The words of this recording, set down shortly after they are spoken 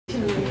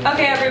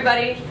Okay,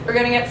 everybody, we're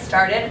going to get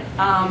started.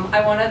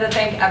 I wanted to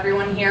thank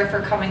everyone here for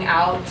coming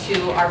out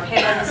to our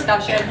panel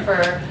discussion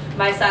for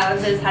My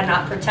Silences Had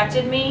Not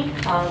Protected Me.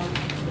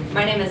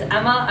 My name is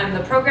Emma. I'm the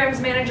programs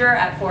manager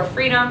at Four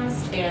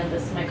Freedoms, and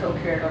this is my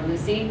co-curator,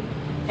 Lucy.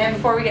 And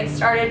before we get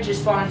started,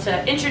 just wanted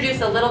to introduce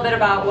a little bit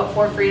about what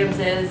Four Freedoms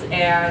is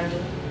and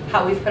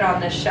how we've put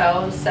on this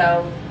show.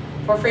 So,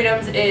 Four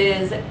Freedoms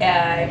is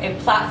a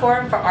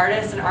platform for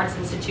artists and arts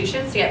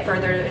institutions to get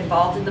further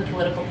involved in the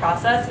political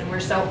process, and we're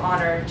so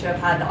honored to have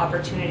had the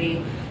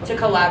opportunity to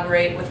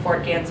collaborate with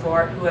Fort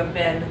Gansevoort, who have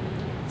been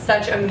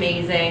such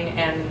amazing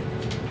and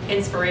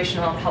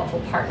inspirational and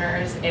helpful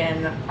partners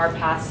in our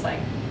past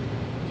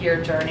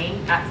year journey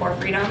at Four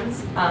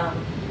Freedoms.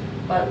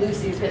 But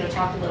Lucy's going to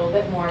talk a little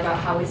bit more about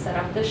how we set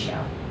up this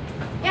show.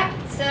 Yeah,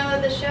 so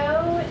the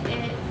show,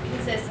 it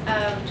consists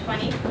of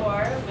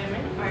 24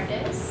 women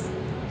artists,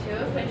 two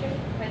of which are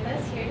with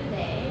us here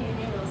today,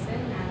 Amy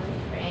Wilson,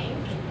 Natalie,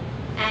 Frank.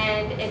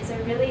 And it's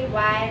a really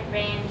wide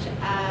range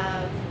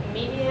of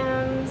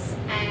mediums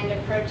and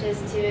approaches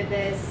to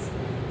this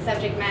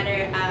subject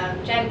matter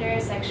of gender,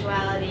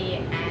 sexuality,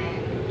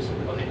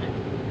 and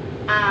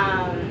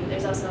womanhood.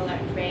 There's also a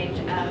large range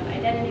of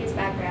identities,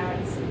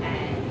 backgrounds,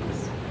 and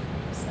just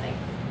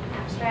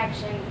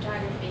abstraction,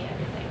 photography,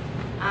 everything.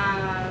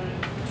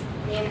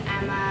 Me and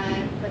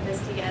Emma put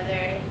this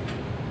together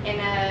in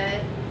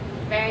a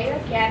very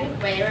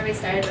organic way where we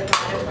started with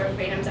a lot of Four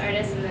Freedoms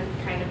artists and then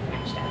kind of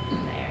branched out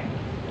from there.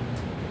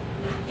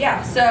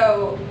 Yeah,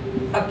 so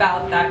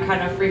about that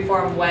kind of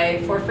freeform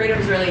way, Four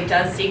Freedoms really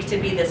does seek to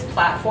be this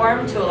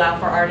platform to allow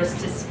for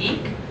artists to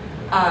speak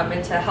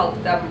and to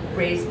help them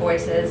raise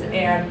voices.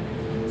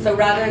 And so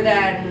rather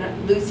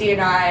than Lucy and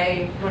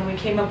I, when we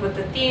came up with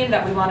the theme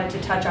that we wanted to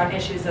touch on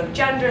issues of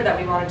gender, that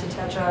we wanted to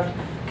touch on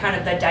kind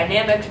of the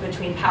dynamics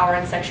between power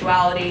and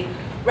sexuality,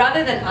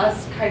 rather than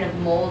us kind of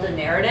mold a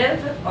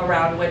narrative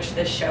around which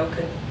this show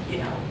could,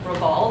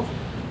 revolve,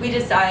 we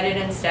decided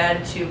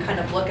instead to kind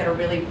of look at a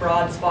really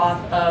broad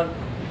swath of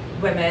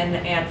women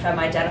and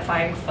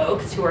femme-identifying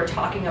folks who are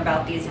talking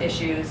about these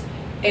issues,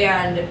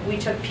 and we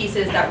took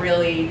pieces that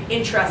really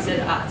interested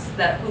us,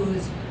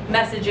 whose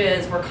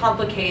messages were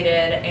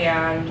complicated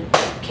and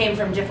came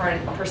from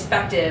different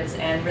perspectives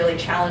and really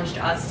challenged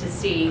us to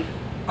see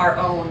our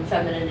own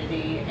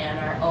femininity and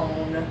our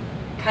own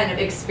kind of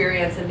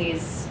experience in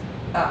these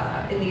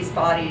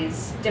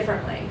bodies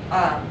differently.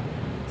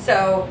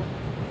 So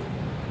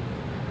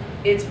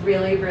it's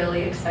really,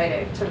 really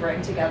exciting to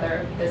bring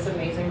together this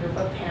amazing group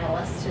of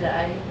panelists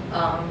today.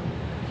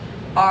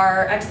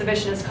 Our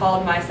exhibition is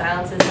called My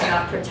Silences Have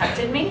Not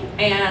Protected Me,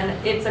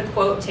 and it's a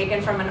quote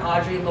taken from an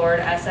Audre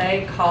Lorde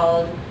essay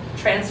called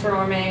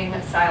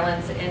Transforming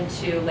Silence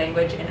into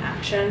Language in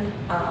Action.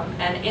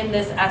 And in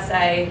this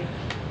essay,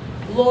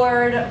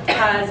 Lorde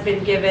has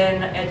been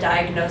given a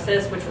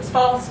diagnosis, which was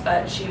false,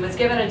 but she was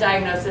given a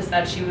diagnosis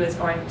that she was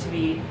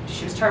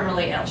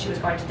terminally ill. She was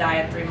going to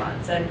die in 3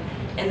 months. And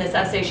in this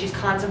essay, she's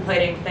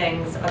contemplating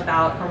things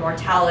about her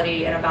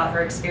mortality and about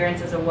her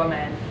experience as a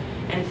woman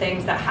and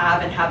things that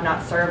have and have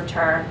not served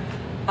her.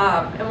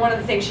 And one of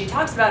the things she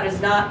talks about is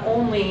not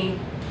only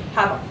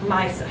have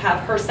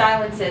her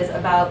silences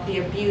about the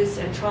abuse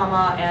and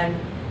trauma and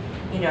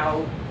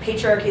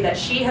patriarchy that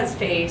she has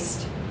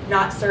faced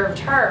not served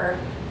her,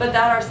 but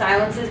that our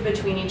silences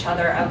between each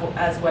other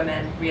as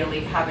women really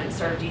haven't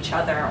served each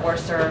other or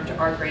served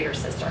our greater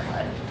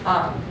sisterhood.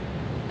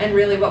 And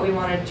really what we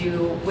want to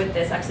do with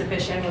this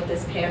exhibition, with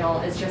this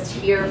panel, is just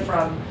hear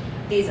from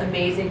these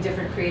amazing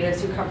different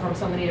creatives who come from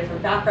so many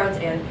different backgrounds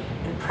and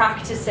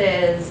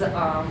practices.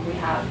 We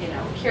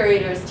have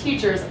curators,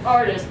 teachers,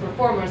 artists,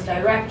 performers,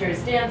 directors,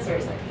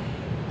 dancers.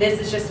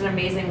 This is just an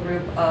amazing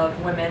group of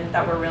women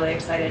that we're really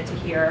excited to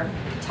hear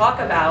talk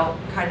about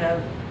kind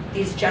of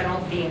these general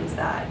themes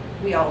that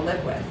we all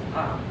live with.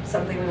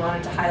 Something we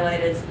wanted to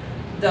highlight is,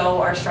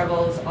 though our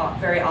struggles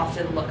very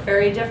often look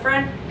very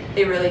different,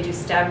 they really do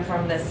stem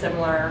from this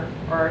similar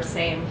or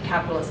same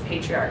capitalist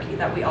patriarchy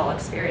that we all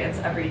experience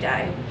every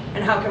day.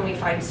 And how can we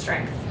find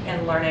strength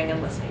in learning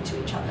and listening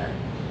to each other?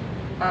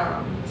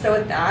 So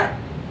with that,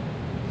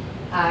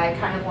 I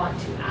kind of want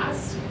to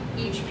ask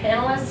each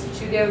panelist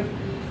to give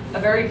a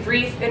very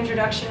brief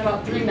introduction,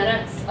 about 3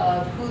 minutes,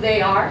 of who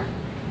they are,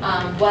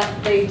 what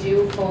they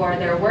do for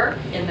their work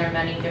in their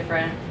many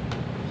different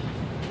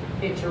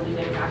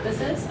interweaving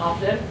practices,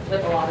 often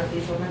with a lot of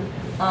these women,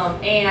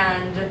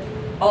 and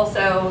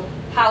also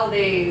how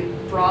they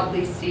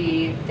broadly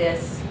see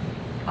this,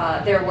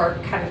 their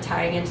work kind of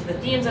tying into the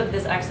themes of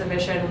this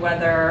exhibition,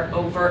 whether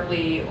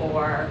overtly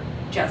or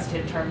just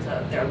in terms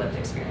of their lived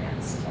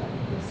experience. So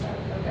we'll start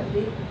with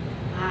Ogemdi.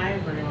 Hi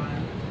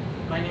everyone,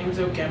 my name is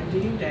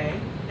Ogemdi,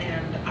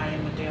 and I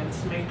am a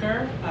dance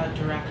maker, a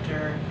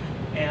director,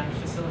 and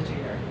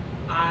facilitator.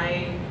 How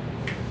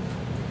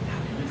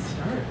can I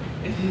start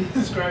in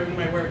describing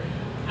my work?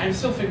 I'm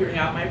still figuring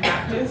out my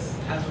practice,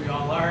 as we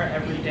all are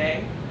every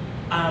day.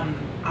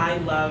 I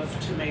love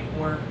to make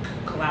work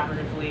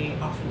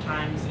collaboratively,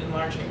 oftentimes in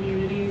large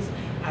communities,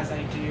 as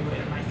I do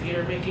in my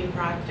theater making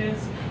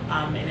practice.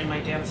 And in my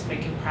dance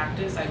making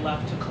practice, I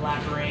love to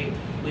collaborate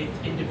with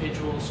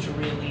individuals to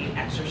really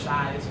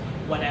exercise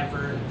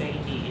whatever they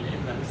need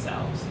in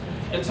themselves.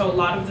 And so a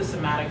lot of the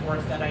somatic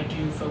work that I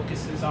do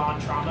focuses on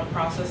trauma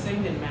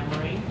processing and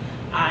memory.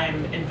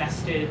 I'm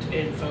invested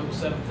in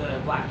folks of the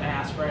Black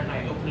diaspora, and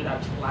I open it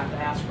up to Black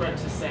diaspora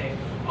to say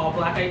all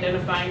Black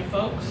identifying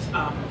folks.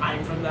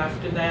 I'm from the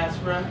African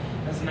diaspora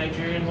as a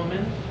Nigerian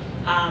woman.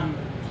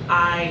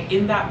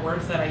 In that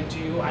work that I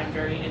do, I'm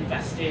very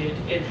invested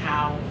in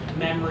how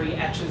memory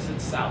etches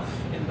itself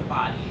in the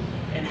body,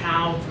 and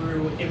how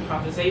through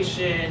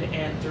improvisation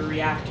and through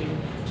reacting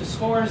to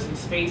scores and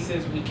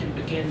spaces, we can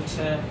begin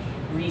to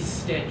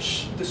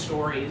restitch the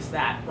stories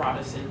that brought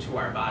us into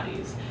our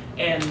bodies,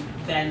 and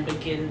then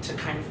begin to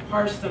kind of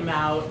parse them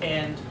out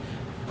and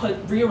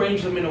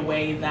rearrange them in a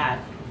way that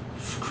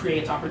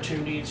creates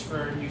opportunities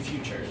for new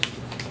futures.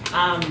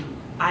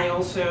 I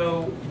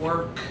also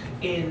work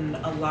in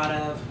a lot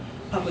of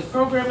public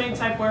programming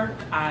type work.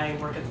 I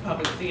work at the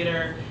Public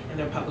Theater in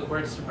their Public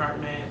Works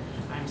department.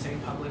 I'm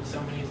saying public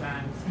so many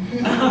times.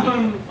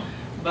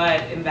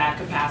 But in that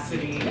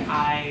capacity,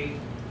 I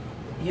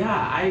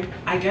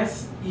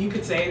guess you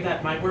could say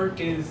that my work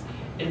is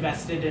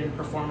invested in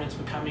performance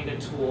becoming a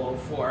tool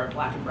for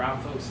Black and brown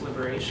folks'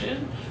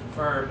 liberation,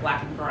 for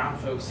Black and brown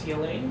folks'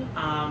 healing,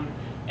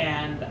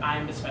 and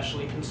I'm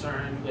especially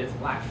concerned with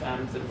Black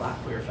femmes and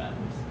Black queer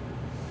femmes.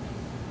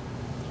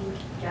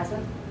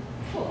 Jasmine?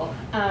 Cool.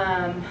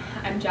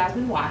 I'm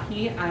Jasmine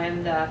Wahi.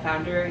 I'm the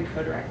founder and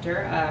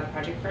co-director of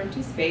Project for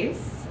Empty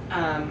Space,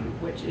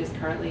 which is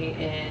currently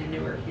in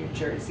Newark, New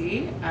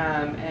Jersey.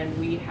 And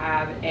we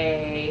have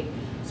a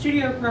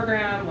studio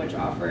program which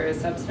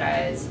offers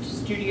subsidized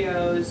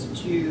studios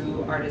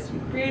to artists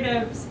and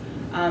creatives,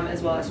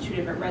 as well as 2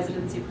 different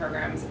residency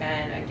programs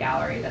and a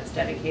gallery that's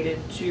dedicated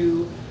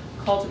to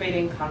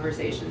cultivating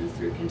conversations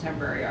through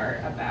contemporary art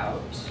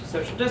about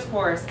social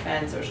discourse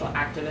and social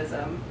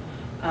activism.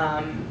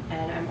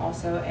 And I'm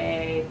also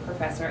a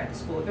professor at the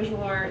School of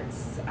Visual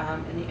Arts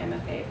in the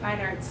MFA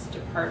Fine Arts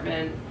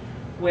department,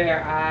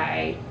 where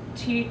I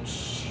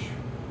teach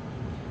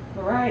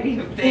a variety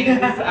of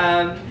things,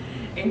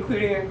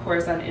 including a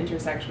course on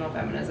intersectional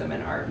feminism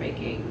and art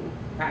making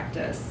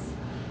practice.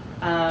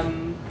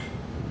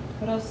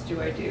 What else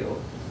do I do?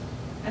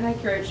 And I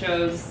curate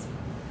shows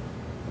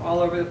all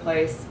over the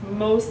place,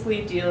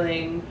 mostly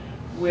dealing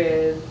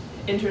with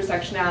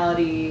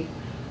intersectionality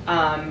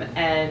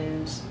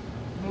and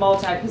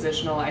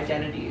multi-positional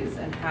identities,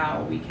 and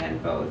how we can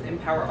both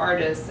empower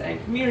artists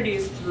and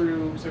communities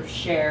through sort of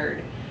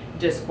shared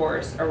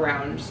discourse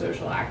around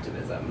social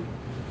activism.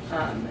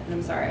 And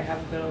I'm sorry, I have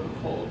a bit of a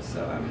cold,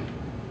 so I'm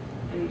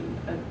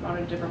on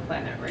a different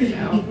planet right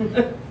now.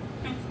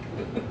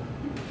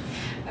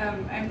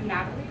 I'm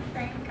Natalie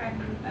Frank.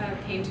 I'm a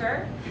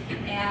painter,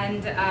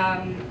 and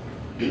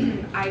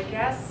I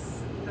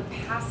guess the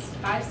past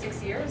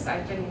 5-6 years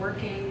I've been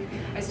working.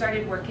 I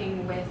started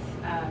working with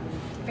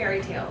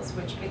fairy tales,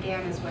 which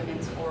began as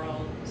women's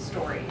oral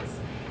stories,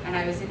 and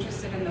I was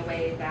interested in the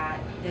way that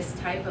this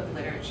type of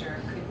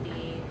literature could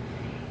be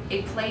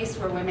a place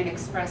where women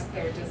express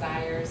their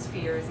desires,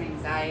 fears,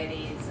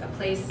 anxieties, a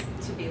place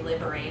to be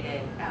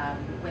liberated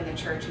when the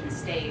church and the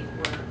state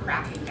were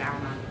cracking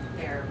down on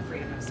their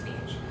freedom of speech.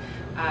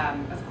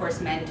 Of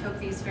course, men took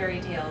these fairy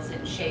tales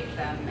and shaped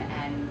them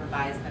and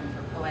revised them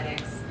for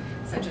poetics,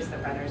 such as the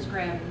Brothers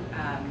Grimm,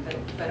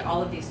 but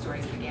all of these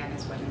stories began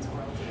as women's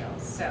oral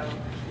tales. So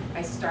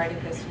I started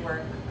this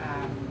work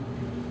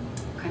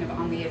kind of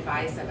on the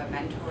advice of a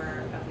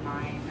mentor of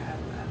mine,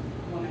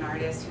 a woman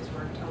artist who's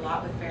worked a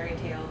lot with fairy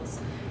tales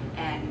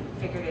and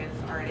figurative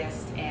art,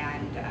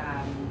 and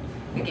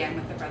began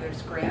with the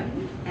Brothers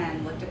Grimm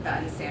and looked at the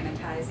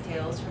unsanitized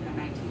tales from the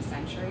 19th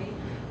century,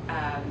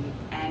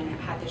 and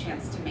had the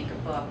chance to make a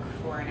book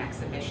for an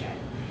exhibition,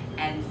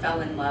 and fell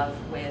in love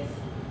with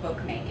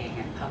bookmaking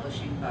and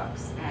publishing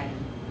books, and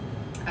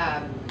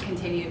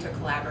continued to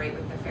collaborate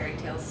with the fairy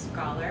tale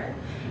scholar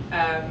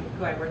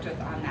who I worked with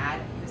on that,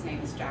 whose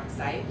name is Jack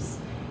Zipes,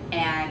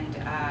 and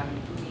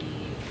we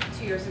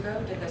 2 years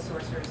ago did The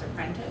Sorcerer's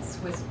Apprentice,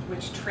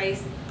 which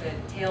traced the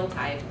tale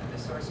type of The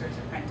Sorcerer's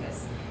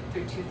Apprentice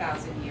through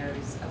 2,000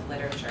 years of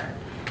literature.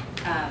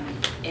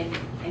 In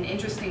an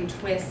interesting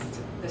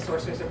twist, The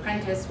Sorcerer's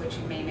Apprentice, which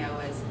you may know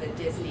as the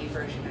Disney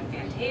version of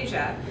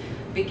Fantasia,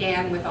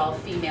 began with all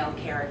female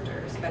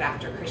characters, but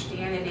after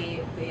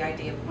Christianity, the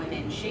idea of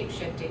women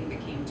shape-shifting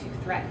became too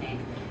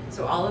threatening.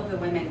 So all of the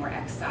women were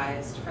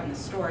excised from the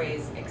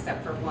stories,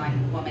 except for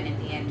one woman at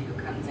the end who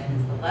comes in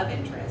as the love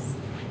interest,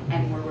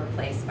 and were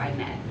replaced by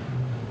men.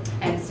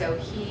 And so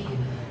he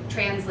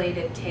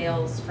translated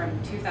tales from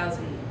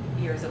 2,000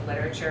 years of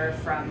literature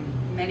from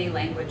many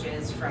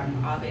languages,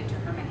 from Ovid to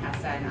Hermann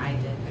Hesse, and I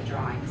did the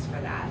drawings for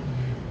that.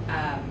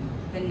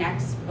 The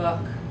next book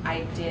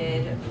I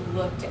did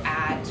looked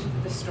at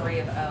the story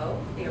of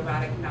O, the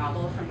erotic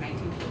novel from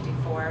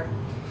 1954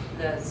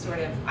 the sort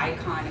of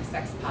icon of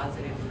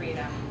sex-positive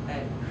freedom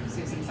that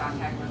Susan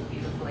Sontag wrote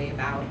beautifully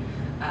about,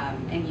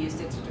 and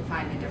used it to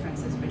define the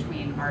differences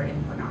between art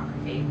and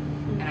pornography.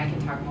 And I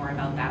can talk more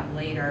about that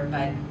later,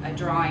 but a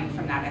drawing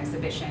from that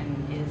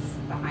exhibition is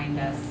behind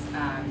us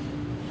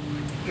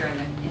here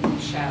in the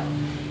show.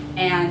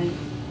 And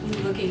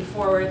looking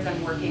forwards,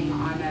 I'm working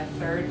on a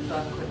third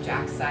book with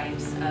Jack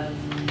Sipes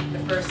of the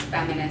first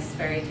feminist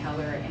fairy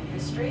teller in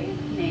history,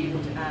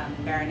 named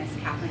Baroness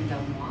Catherine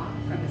Delnoy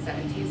from the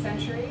 17th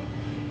century.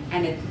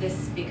 And it's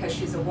this because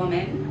she's a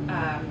woman.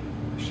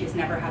 She's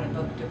never had a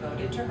book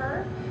devoted to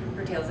her.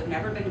 Her tales have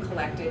never been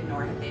collected,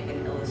 nor have they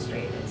been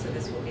illustrated, so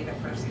this will be the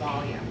first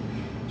volume.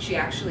 She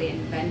actually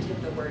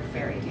invented the word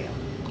fairy tale.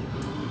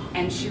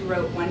 And she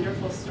wrote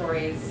wonderful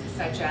stories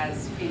such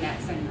as Finette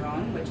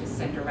Cendrillon, which is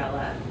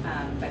Cinderella,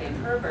 but in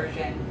her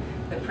version,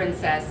 the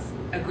princess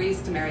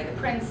agrees to marry the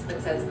prince,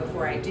 but says,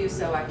 before I do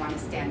so, I want to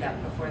stand up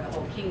before the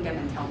whole kingdom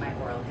and tell my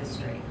oral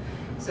history.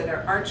 So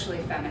they're archly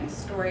feminist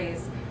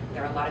stories.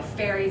 There are a lot of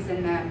fairies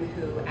in them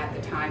who, at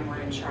the time, were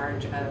in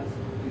charge of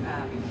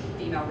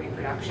female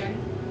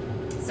reproduction.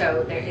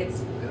 So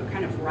it's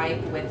kind of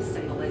ripe with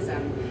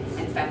symbolism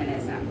and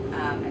feminism,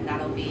 and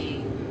that'll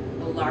be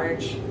a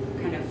large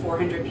kind of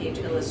 400-page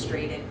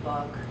illustrated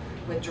book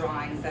with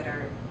drawings that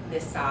are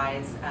this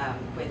size,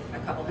 with a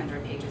couple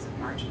hundred pages of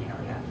margin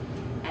area.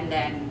 And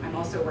then I'm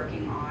also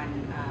working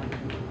on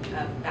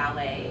a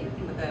ballet.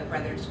 The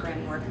Brothers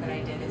Grimm work that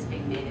I did is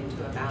being made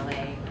into a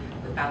ballet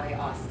with Ballet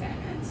Austin,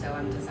 and so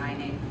I'm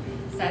designing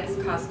sets,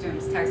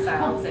 costumes,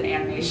 textiles, and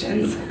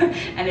animations,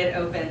 and it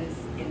opens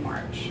in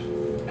March.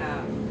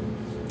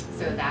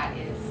 So that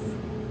is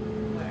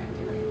what I'm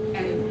doing.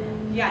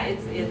 And yeah,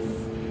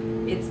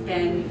 it's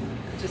been,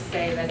 just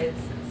say that it's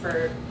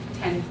for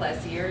 10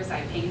 plus years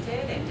I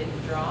painted and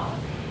didn't draw,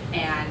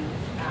 and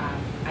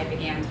I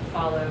began to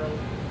follow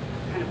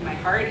kind of my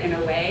heart in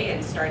a way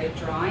and started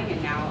drawing,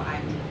 and now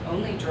I'm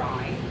only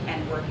drawing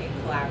and working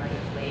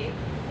collaboratively,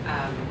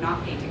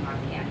 not painting on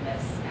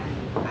canvas,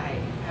 and I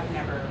have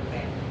never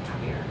been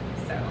happier,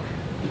 so.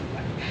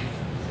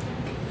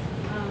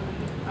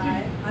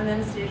 Hi, I'm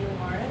Anastasia.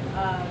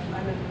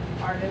 I'm an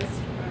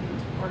artist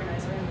and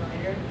organizer and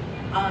writer,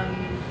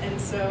 and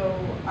so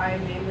I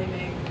mainly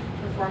make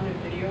performative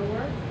video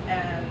work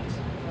and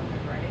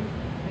performative writing.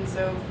 And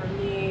so for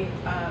me,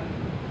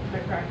 my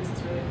practice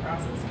is really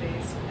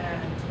process-based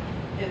and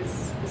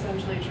is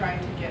essentially trying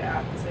to get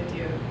at this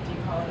idea of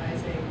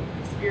decolonizing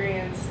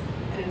experience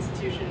and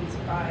institutions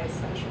by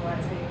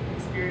centralizing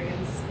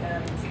experience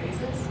and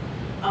spaces.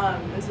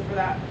 And so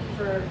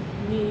for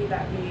me,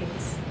 that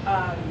means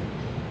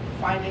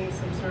finding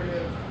some sort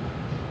of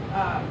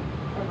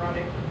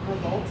erotic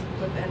revolt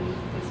within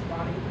this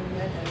body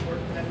movement and work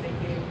that I'm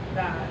making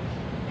that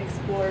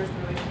explores the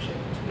relationship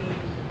between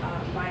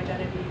my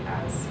identity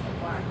as a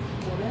Black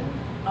woman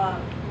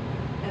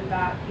and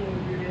that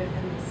being rooted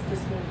in this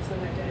dissonance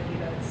of identity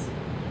that's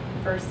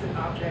first an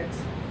object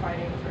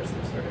fighting for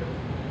some sort of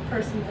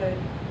personhood.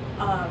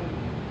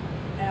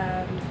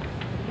 And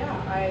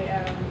yeah, I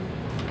am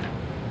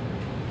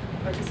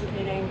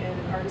participating in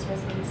an artist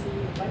residency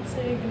in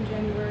Leipzig in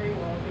January.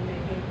 Where I'll be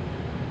making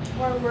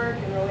more work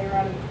and rolling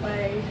around in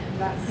clay, and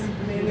that's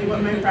mainly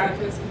what my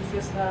practice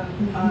consists of.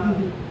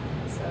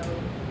 So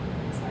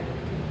excited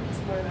to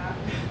explore that.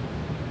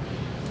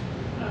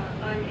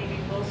 I'm Amy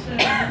Wilson.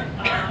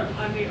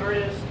 I'm the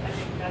artist, I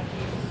think that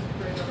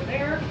he's right over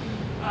there,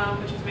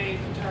 which is made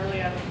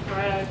entirely out of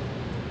thread.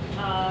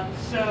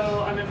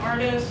 So I'm an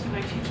artist and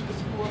I teach at the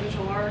School of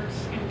Visual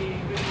Arts in the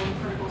Visual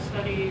and Critical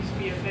Studies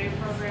BFA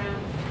program.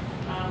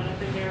 And I've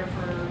been there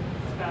for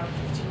about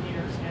 15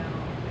 years now,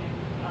 I think.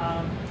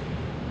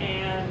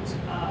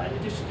 In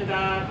addition to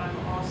that, I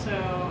was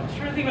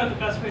trying to think about the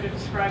best way to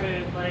describe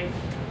it. Like,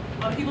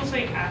 a lot of people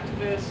say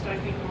activist. I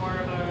think more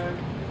of a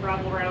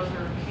rabble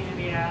rouser, pain in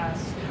the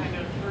ass kind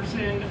of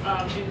person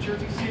in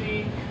Jersey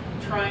City,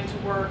 trying to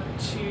work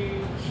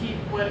to keep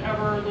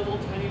whatever little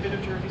tiny bit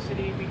of Jersey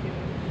City we can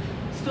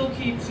still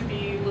keep to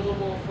be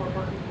livable for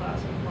working class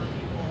and poor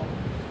people.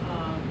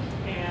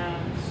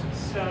 And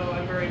so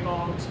I'm very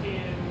involved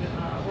in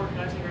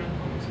organizing around the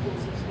public school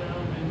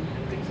system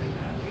and things like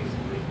that,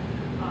 basically,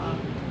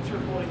 sort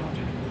of holding on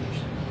to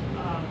information.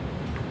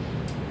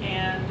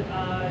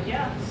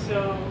 Yeah,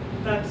 so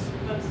that's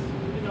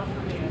enough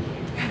for me, I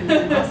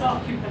think. That's all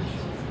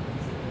conventional.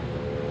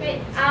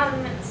 Great.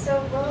 So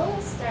we'll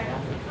start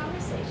off the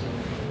conversation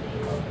with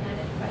an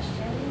open-ended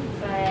question,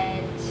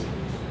 but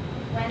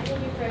when did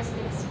you first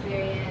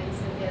experience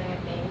the feeling of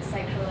being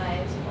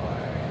sexualized or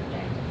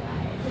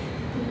objectified?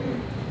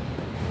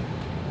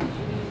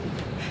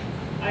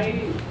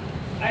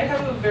 I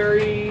have a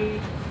very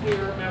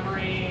clear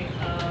memory.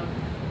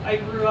 I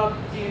grew up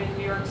in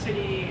New York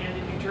City and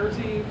in New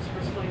Jersey,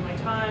 for splitting my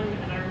time,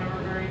 and I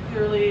remember very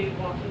clearly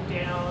walking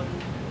down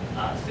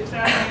 6th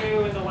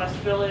Avenue in the West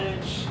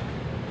Village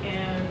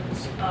and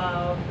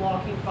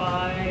walking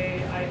by,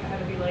 I had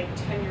to be like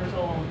 10 years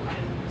old,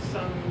 and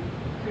some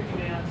creepy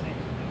man saying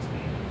something to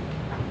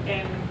me.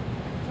 And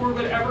for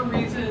whatever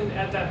reason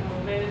at that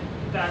moment,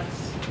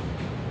 that's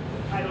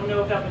I don't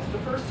know if that was the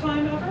first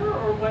time ever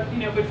or what,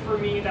 but for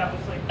me that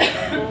was like the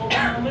level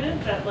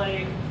moment that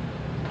like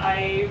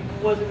I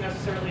wasn't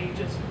necessarily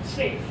just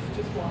safe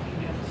just walking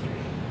down the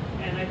street.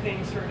 And I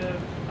think sort of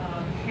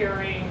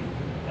pairing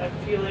that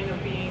feeling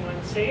of being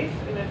unsafe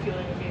and that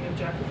feeling of being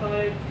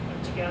objectified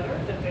together,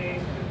 that they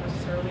sort of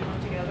necessarily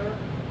went together.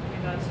 I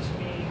mean, that's to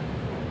me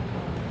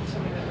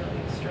something that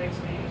really strikes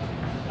me.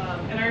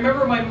 And I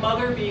remember my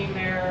mother being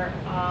there,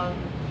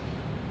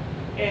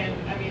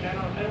 and I mean, I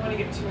don't want to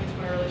get too into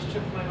my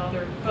relationship with my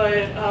mother,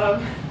 but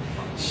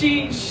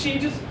she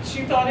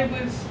thought it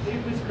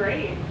was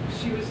great.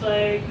 She was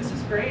like, this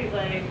is great,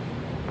 like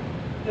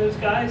those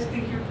guys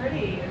think you're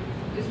pretty, and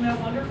isn't that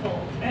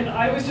wonderful? And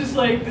I was just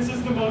like, this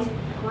is the most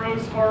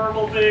gross,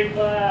 horrible thing,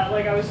 blah.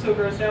 Like I was so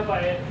grossed out by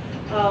it.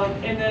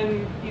 And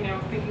then,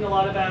 thinking a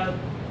lot about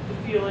the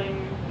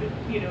feeling, that,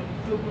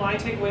 my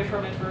takeaway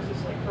from it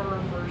versus like her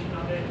version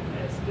of it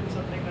has been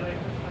something that I've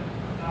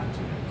come back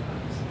to many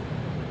times.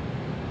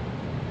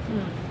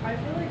 I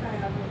feel like I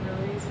have a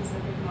really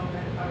specific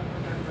moment of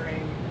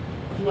remembering.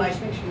 Can you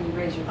just make sure you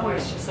raise your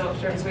voice, just so,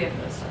 because we have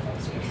this stuff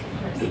upstairs.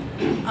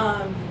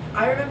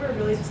 I remember a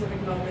really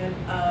specific moment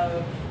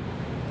of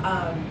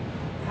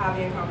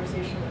having a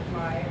conversation with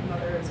my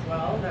mother as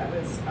well that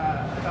was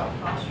about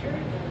posture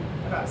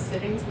and about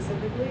sitting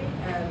specifically,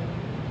 and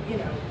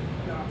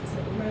not to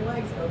sit with my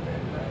legs open,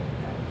 but I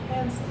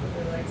can sit with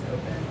my legs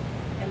open.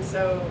 And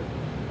so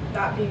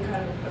that being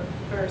kind of the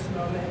first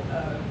moment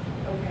of,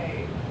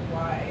 okay,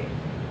 why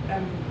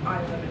am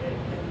I limited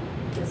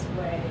in this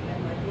way,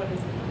 and like what does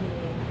it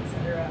mean,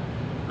 etc.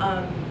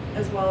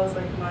 As well as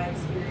like my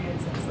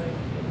experience as like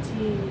a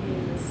teen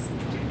being this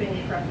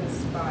thing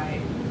prefaced by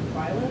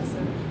violence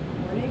and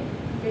warning,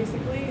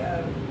 basically,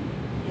 of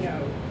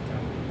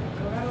don't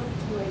go out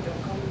too late,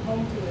 don't come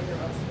home too late, or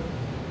else you'll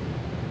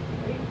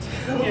wait.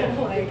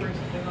 Yeah, like, bring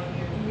something on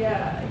you.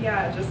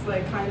 yeah, just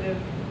like kind of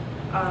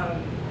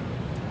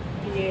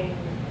being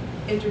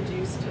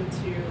introduced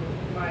into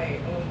my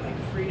own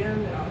like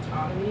freedom and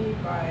autonomy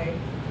by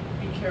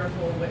be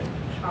careful with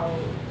how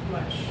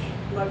much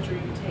luxury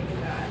you take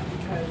in that,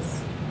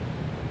 because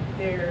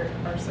there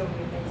are so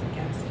many things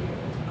against you,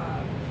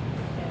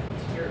 and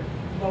you're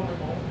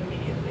vulnerable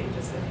immediately,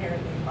 just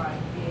inherently by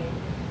being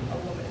a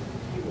woman,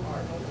 you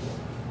are vulnerable.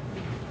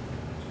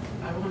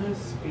 I want to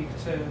speak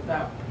to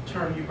that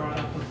term you brought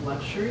up of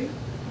luxury.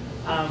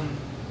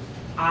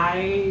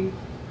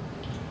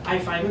 I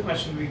find the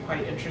question to be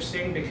quite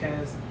interesting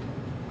because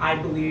I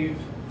believe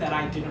that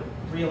I didn't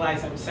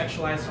realize I was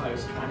sexualized until I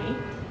was 20.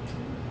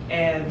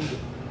 And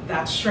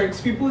that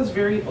strikes people as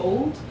very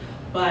old,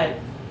 but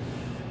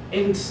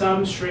in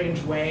some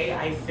strange way,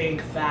 I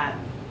think that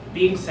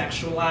being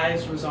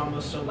sexualized was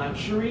almost a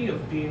luxury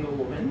of being a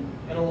woman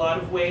in a lot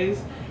of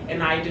ways.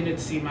 And I didn't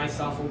see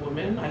myself a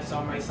woman, I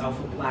saw myself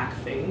a black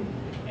thing.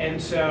 And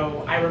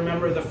so I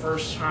remember the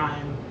first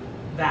time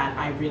that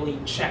I really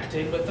checked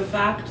in with the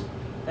fact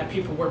that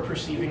people were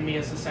perceiving me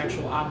as a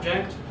sexual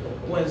object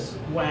was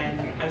when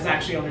I was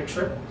actually on a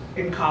trip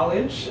in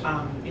college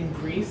in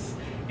Greece.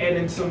 And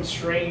in some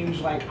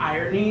strange like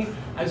irony,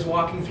 I was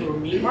walking through a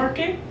meat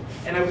market,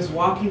 and I was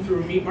walking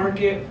through a meat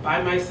market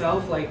by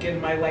myself, like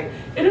in my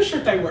in a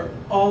shirt that I wear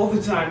all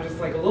the time, just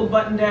like a little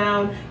button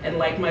down, and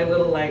like my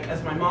little like,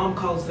 as my mom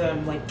calls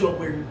them, like don't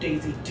wear your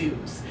Daisy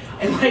Dukes,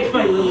 and like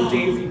my little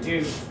Daisy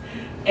Dukes,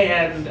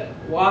 and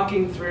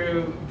walking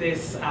through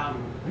this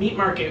meat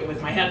market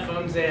with my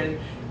headphones in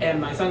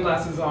and my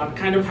sunglasses on,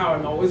 kind of how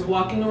I'm always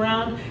walking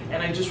around,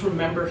 and I just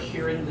remember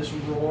hearing this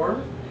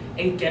roar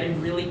and getting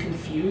really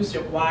confused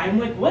at why. I'm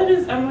like,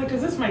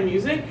 is this my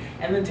music?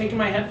 And then taking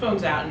my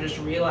headphones out and just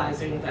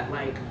realizing that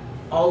like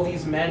all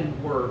these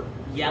men were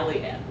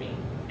yelling at me,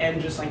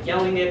 and just like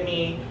yelling at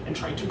me and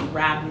trying to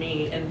grab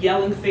me and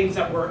yelling things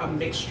that were a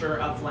mixture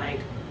of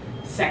like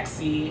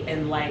sexy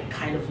and like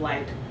kind of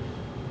like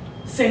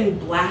saying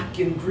black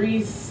in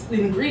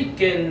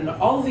Greek and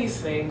all these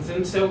things.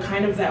 And so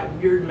kind of that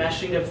weird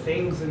meshing of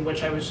things in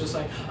which I was just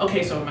like,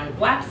 okay, so am I a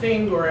black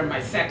thing or am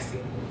I sexy?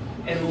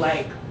 And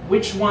like,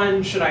 which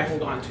one should I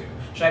hold on to?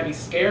 Should I be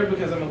scared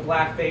because I'm a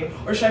black thing,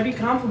 or should I be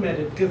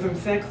complimented because I'm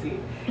sexy?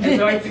 And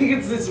so I think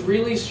it's this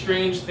really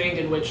strange thing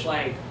in which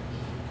like,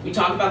 we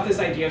talk about this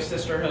idea of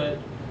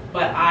sisterhood,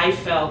 but I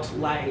felt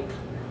like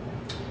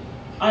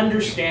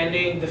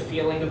understanding the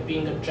feeling of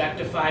being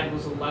objectified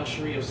was a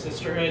luxury of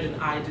sisterhood, and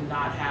I did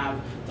not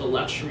have the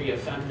luxury of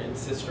feminine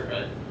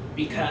sisterhood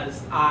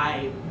because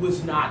I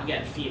was not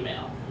yet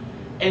female.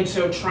 And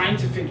so trying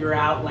to figure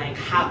out like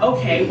how,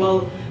 okay,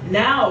 well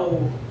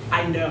now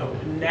I know,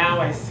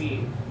 now I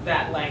see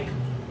that like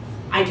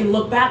I can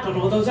look back on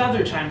all those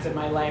other times in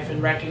my life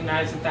and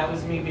recognize that that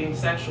was me being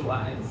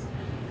sexualized.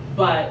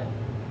 But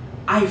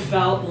I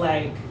felt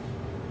like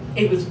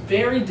it was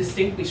very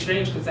distinctly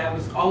strange because that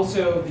was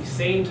also the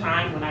same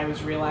time when I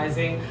was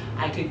realizing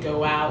I could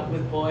go out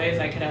with boys,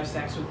 I could have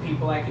sex with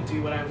people, I could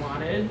do what I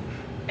wanted.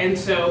 And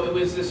so it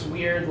was this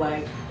weird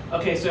like,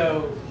 okay,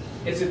 so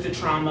Is it the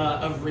trauma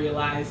of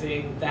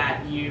realizing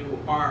that you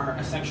are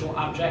a sexual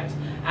object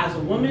as a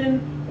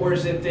woman, or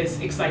is it this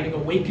exciting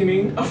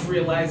awakening of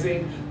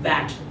realizing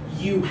that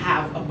you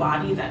have a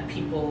body that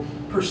people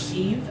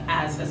perceive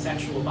as a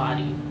sexual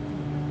body?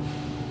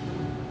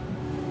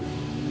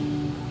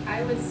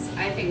 I was,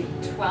 I think,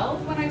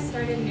 12 when I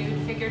started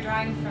nude figure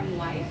drawing from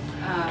life.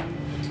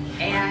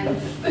 And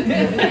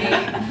this is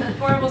a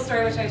horrible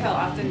story which I tell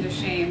often to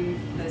shame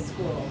the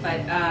school.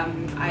 But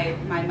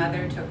my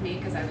mother took me,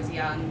 because I was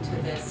young, to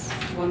this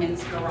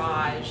woman's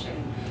garage.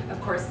 And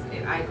of course,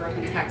 I grew up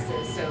in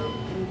Texas, so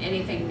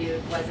anything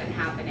nude wasn't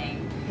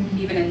happening.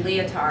 Even in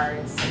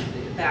leotards,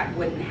 that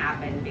wouldn't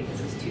happen because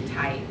it was too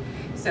tight.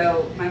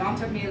 So my mom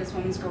took me to this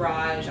woman's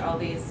garage. All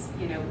these,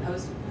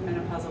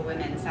 post-menopausal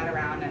women sat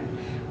around and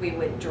we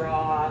would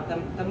draw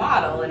the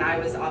model, and I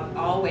was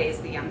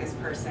always the youngest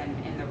person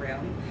in the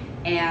room.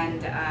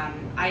 And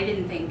I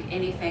didn't think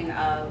anything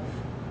of,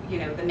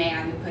 the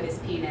man who put his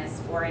penis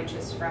 4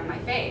 inches from my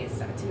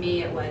face. To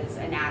me, it was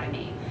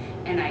anatomy,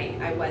 and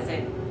I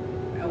wasn't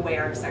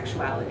aware of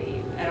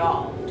sexuality at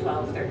all,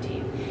 12,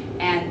 13.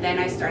 And then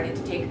I started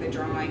to take the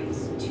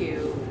drawings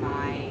to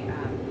my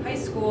high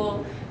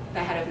school. The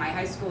head of my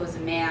high school was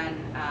a man,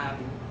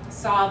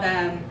 saw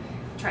them,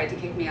 tried to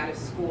kick me out of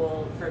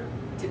school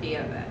to be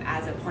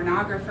as a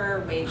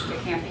pornographer, waged a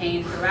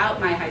campaign throughout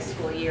my high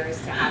school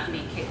years to have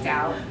me kicked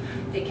out.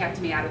 They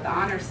kept me out of the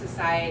honor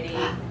society.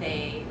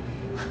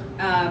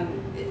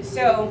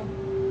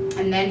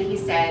 And then he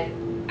said,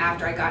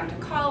 after I got into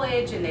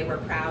college, and they were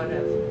proud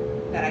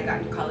that I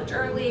got into college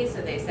early,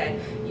 so they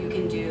said, you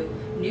can do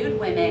nude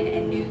women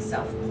and nude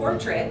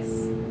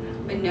self-portraits,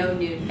 but no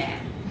nude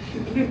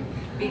men.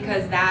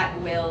 Because that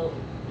will,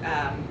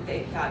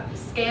 they thought,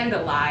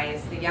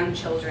 scandalize the young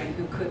children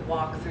who could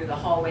walk through the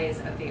hallways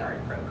of the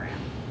art program.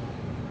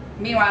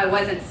 Meanwhile, I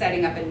wasn't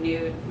setting up a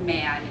nude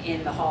man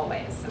in the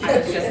hallways. I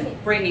was just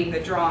bringing the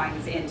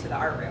drawings into the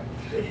art room.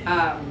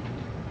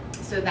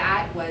 So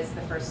that was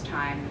the first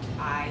time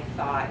I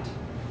thought,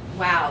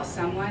 wow,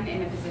 someone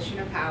in a position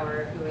of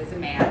power who is a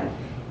man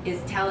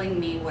is telling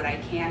me what I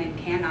can and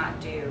cannot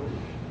do,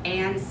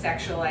 and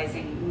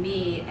sexualizing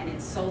me and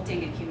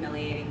insulting and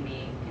humiliating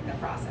me in the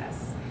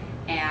process.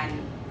 And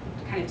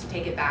kind of to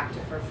take it back to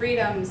For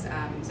Freedoms,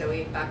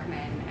 Zoe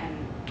Buckman,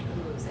 and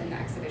who's in the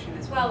exhibition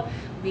as well,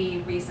 we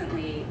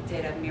recently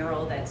did a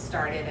mural that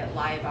started at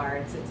Live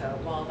Arts. It's a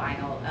wall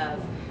vinyl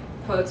of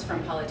quotes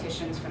from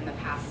politicians from the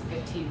past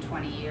 15,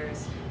 20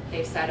 years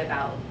they've said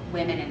about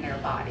women in their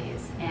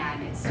bodies.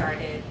 And it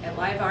started at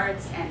Live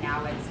Arts, and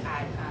now it's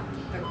at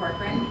the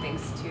Corcoran,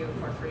 thanks to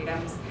For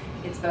Freedoms.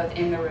 It's both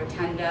in the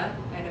rotunda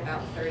at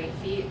about 30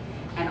 feet,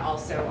 and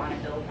also on a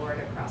billboard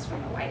across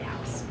from the White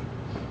House.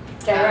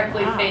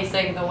 Directly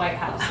facing the White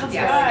House.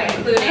 Yes,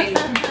 including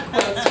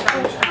quotes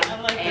from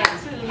Trump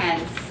and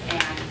Pence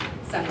and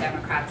some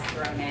Democrats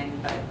thrown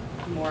in, but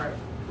more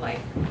like,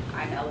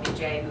 I'm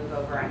LBJ, move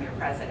over, I'm your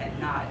president,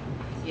 not,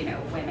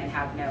 women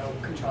have no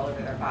control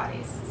over their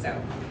bodies.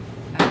 So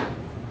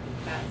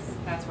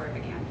that's where it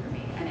began for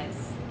me. And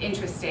it's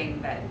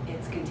interesting that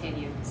it's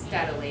continued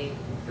steadily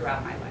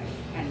throughout my life.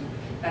 And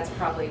that's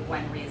probably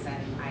one reason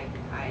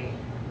I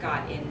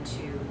got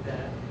into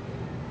the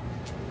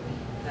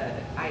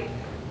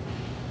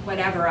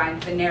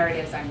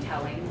narratives I'm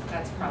telling.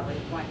 That's probably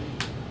one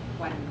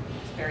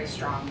very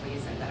strong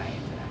reason that I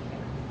ended up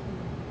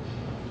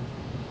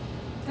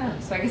there. Yeah,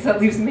 so I guess that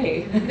leaves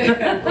me.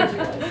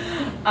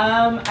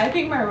 I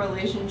think my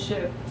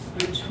relationship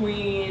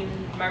between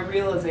my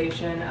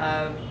realization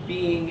of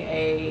being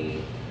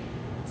a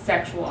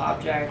sexual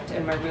object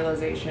and my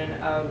realization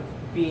of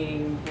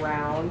being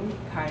brown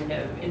kind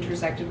of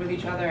intersected with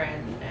each other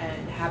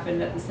and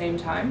happened at the same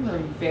time from a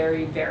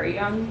very, very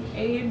young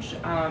age.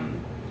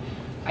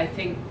 I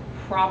think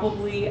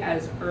probably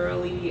as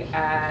early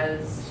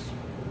as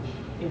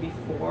maybe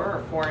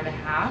 4 or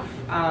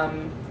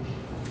 4.5,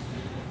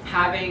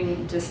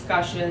 having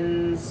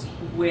discussions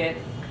with,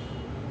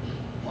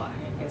 well,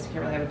 I guess you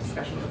can't really have a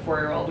discussion with a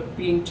 4-year-old,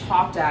 being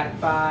talked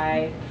at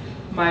by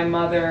my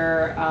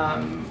mother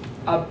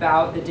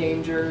about the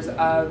dangers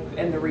of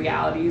and the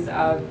realities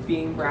of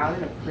being brown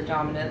in a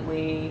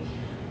predominantly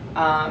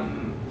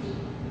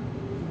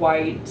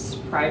white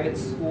private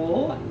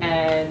school,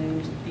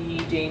 and the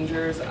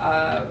dangers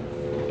of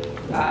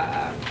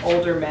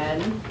older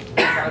men,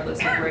 regardless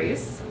of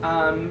race,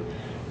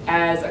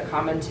 as a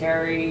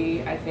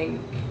commentary, I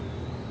think,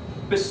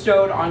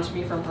 bestowed onto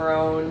me from her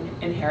own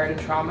inherited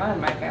trauma and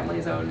my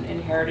family's own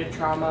inherited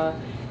trauma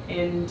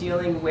in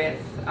dealing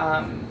with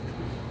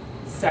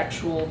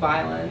sexual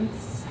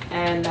violence,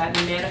 and that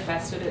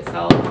manifested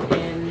itself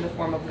in the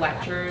form of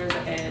lectures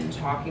and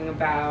talking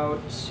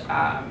about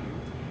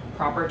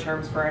proper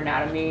terms for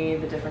anatomy,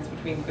 the difference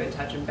between good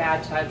touch and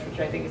bad touch,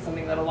 which I think is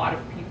something that a lot of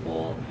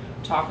people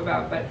talk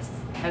about, but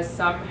has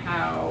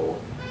somehow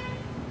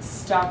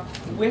stuck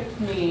with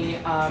me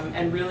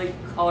and really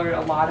colored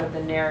a lot of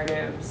the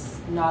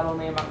narratives, not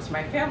only amongst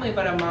my family,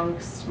 but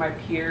amongst my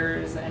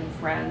peers and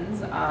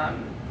friends.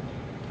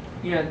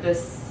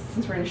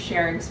 Since we're in a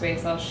sharing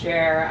space, I'll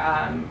share,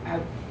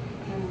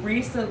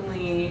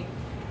 recently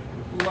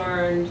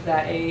learned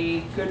that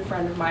a good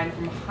friend of mine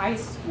from high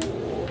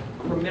school,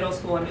 from middle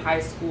school and high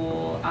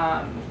school,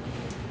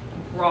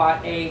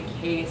 brought a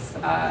case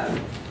of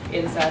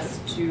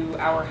incest to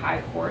our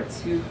high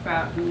courts who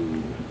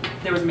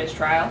there was a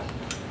mistrial.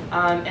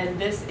 And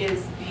this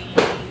is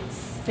the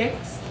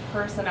 6th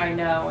person I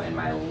know in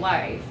my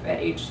life at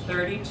age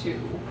 32,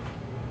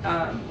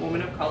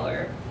 woman of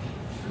color,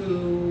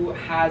 who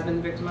has been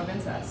the victim of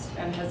incest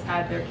and has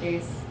had their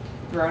case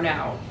thrown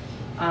out.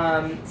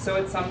 So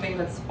it's something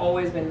that's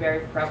always been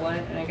very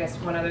prevalent. And I guess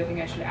one other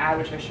thing I should add,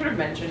 which I should have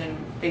mentioned in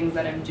things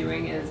that I'm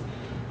doing, is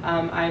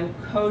I'm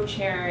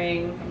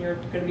co-chairing, and you're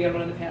going to be on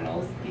one of the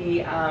panels,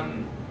 the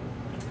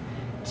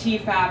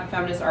TFAB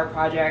Feminist Art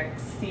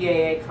Project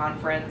CAA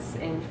conference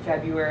in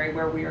February,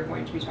 where we are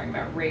going to be talking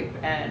about rape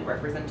and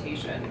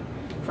representation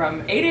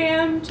from 8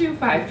 a.m. to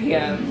 5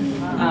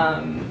 p.m.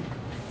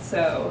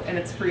 And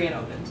it's free and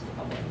open to the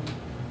public.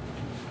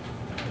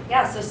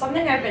 Yeah, so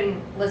something I've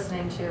been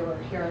listening to or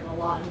hearing a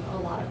lot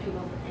of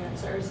people's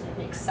answers, and it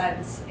makes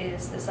sense,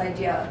 is this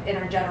idea of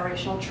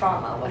intergenerational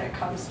trauma when it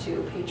comes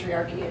to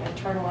patriarchy and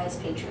internalized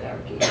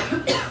patriarchy.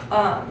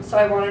 So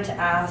I wanted to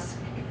ask,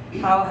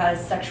 how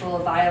has sexual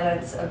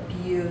violence,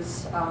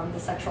 abuse, the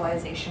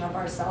sexualization of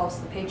ourselves,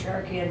 the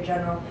patriarchy in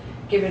general,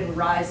 given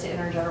rise to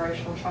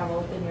intergenerational trauma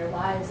within your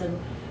lives? And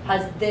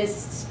has this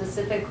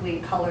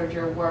specifically colored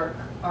your work,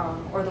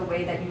 or the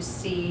way that you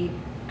see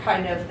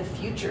kind of the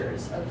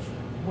futures of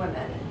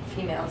women and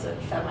females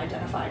and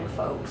femme-identifying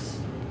folks?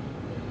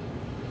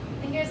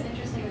 I think it was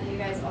interesting that you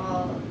guys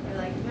all were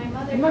like, my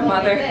mother My told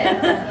mother. me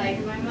this.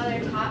 Like, my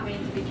mother taught me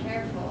to be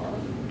careful.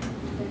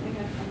 I think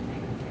that's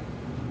something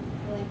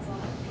that relates a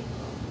lot of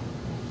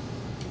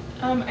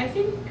people. I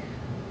think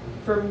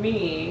for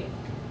me,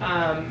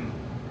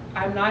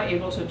 I'm not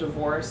able to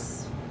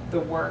divorce the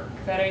work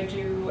that I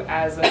do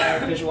as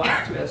a visual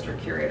activist or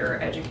curator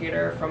or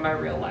educator from my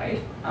real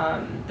life.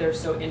 They're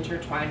so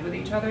intertwined with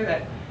each other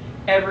that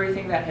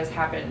everything that has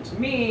happened to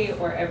me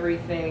or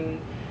everything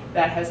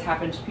that has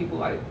happened to people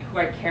who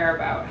I care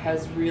about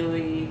has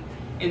really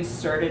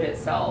inserted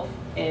itself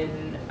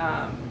in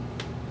a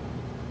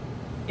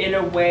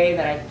way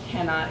that I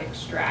cannot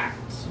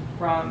extract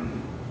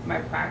from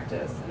my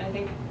practice. And I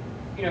think,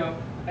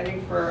 I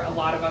think for a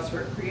lot of us who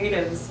are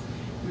creatives,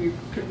 we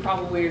could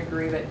probably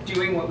agree that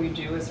doing what we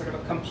do is sort of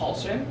a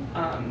compulsion.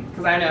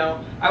 Because I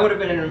know I would have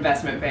been an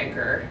investment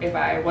banker if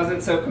I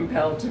wasn't so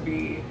compelled to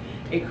be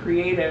a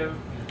creative.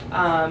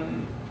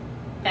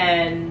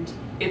 And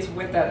it's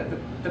with that,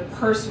 the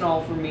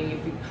personal for me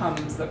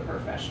becomes the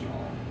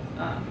professional.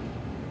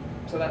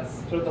 So that's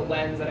sort of the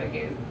lens that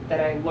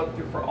I look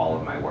through for all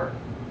of my work.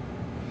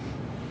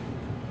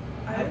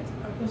 I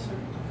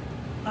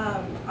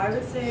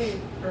would say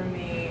for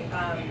me,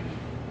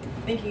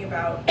 thinking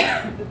about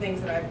the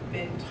things that I've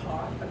been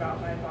taught about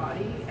my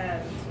body,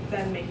 and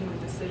then making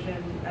the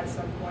decision at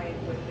some point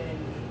within,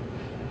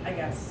 I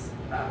guess,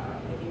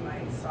 maybe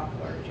my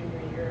sophomore or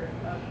junior year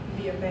of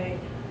BFA,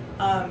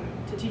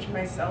 to teach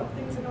myself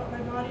things about my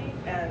body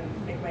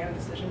and make my own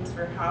decisions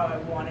for how I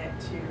want it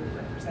to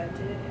represent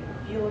it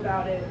and feel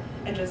about it,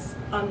 and just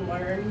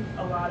unlearn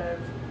a lot of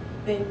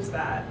things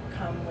that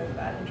come with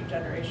that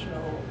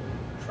intergenerational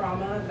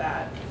trauma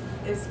that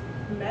is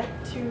meant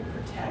to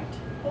protect,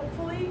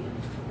 hopefully,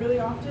 really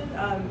often.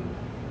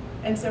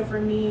 And so for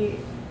me,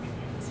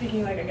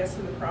 speaking I guess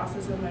to the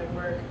process of my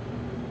work,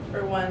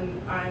 for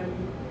one, I'm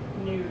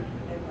nude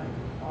in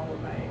all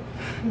of my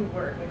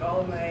work,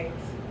 all of my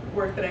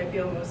work that I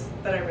feel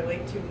that I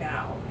relate to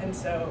now. And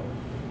so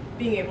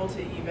being able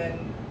to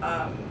even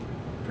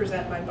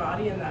present my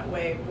body in that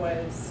way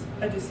was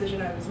a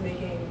decision I was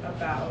making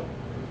about,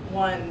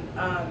 one,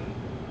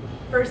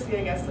 firstly,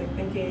 I guess,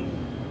 thinking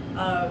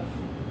of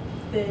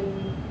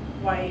thin,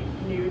 white,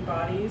 nude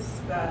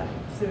bodies, that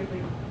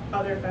specifically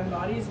other femme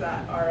bodies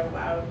that are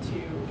allowed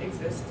to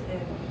exist in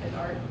an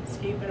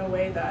artscape in a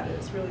way that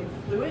is really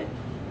fluid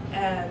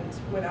and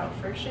without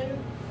friction.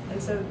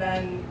 And so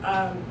then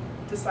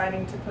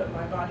deciding to put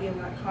my body in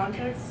that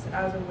context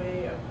as a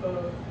way of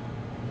both,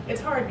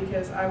 it's hard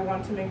because I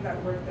want to make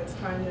that work that's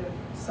kind of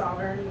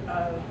sovereign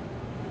of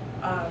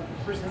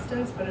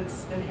resistance, but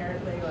it's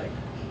inherently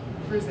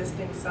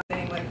resisting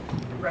something,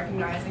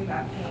 recognizing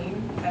that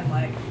pain,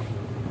 and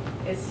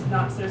it's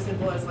not so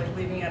simple as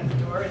leaving it at the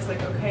door. It's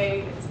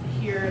okay, it's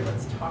here,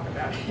 let's talk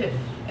about it,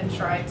 and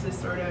try to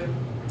sort of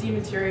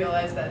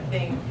dematerialize that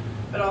thing,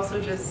 but also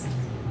just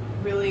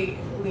really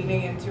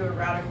leaning into a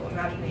radical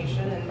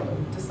imagination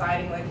and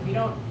deciding we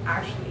don't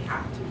actually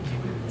have to do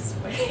it this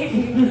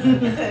way.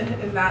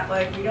 And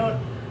that we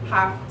don't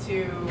have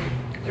to,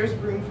 there's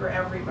room for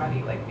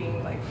everybody,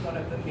 being one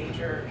of the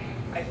major,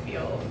 I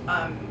feel,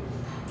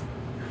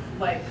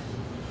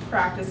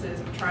 practices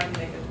of trying to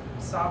make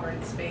a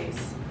sovereign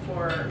space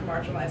for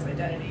marginalized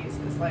identities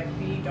is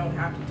we don't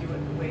have to do it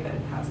the way that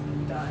it has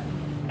been done,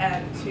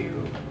 and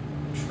to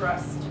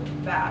trust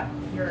that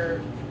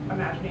your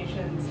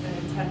imaginations and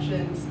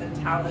intentions and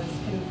talents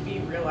can be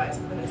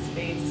realized within a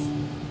space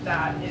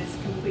that is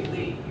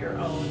completely your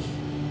own,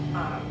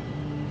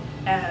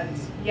 And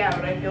yeah,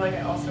 but I feel like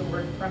I also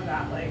work from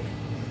that, like,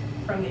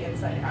 from the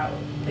inside out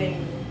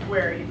thing,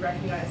 where you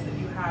recognize that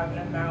you have an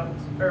amount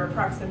or a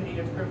proximity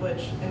to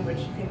privilege in which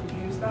you can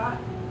use that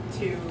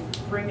to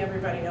bring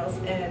everybody else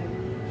in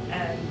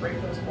and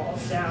break those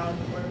walls down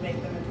or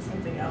make them into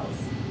something else.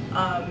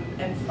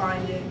 And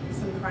finding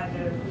some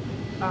kind of,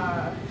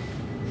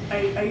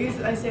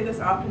 I say this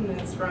often, and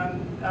it's from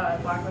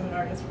Black women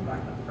artists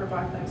for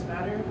Black Lives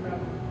Matter, from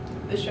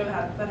the show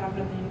that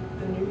happened at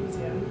the New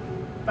Museum.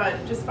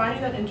 But just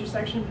finding that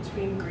intersection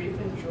between grief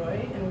and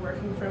joy and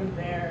working from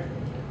there,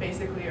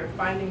 basically, or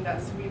finding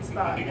that sweet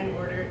spot in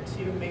order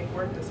to make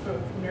work that's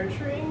both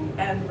nurturing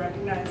and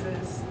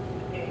recognizes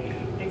a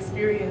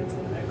experience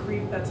and a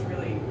grief that's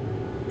really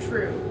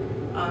true,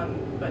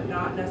 but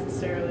not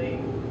necessarily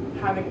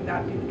having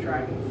that be the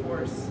driving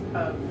force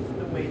of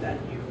the way that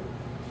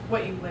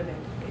what you live in,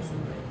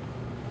 basically.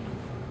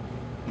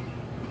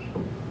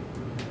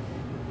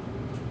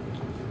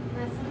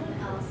 Unless someone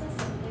else has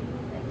something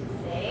they'd like to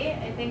say,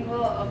 I think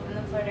we'll open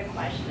the floor to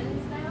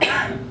questions now.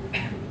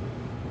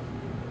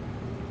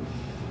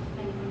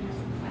 Anyone has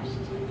a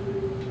question?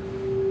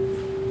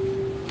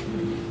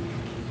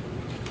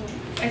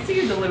 I see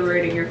you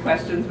deliberating your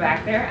questions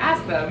back there.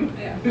 Ask them.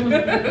 Yeah.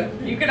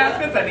 You can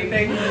ask us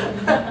anything.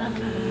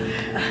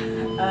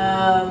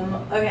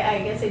 Okay, I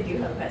guess I do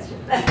have a question.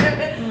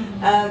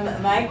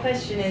 My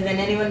question is, and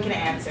anyone can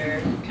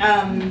answer,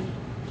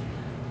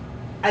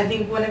 I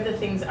think one of the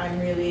things I'm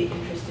really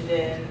interested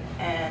in,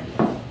 and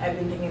I've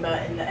been thinking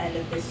about in the end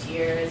of this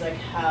year, is like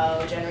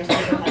how generous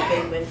people have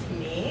been with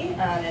me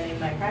and in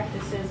my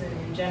practices and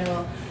in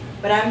general.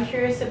 But I'm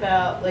curious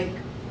about, like,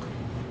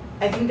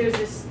 I think there's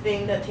this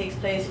thing that takes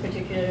place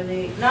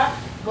particularly, not,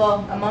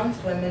 well,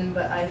 amongst women,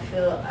 but I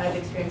feel I've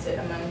experienced it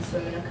amongst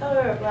women of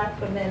color or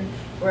Black women,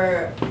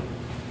 where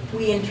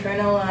we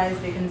internalize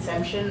the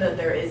conception that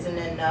there isn't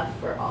enough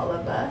for all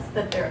of us,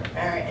 that there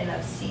aren't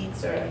enough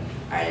seats or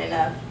aren't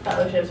enough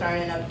fellowships,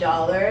 aren't enough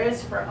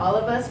dollars for all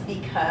of us,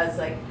 because,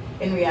 like,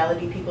 in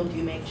reality, people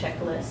do make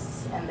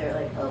checklists and they're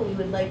like, oh, we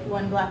would like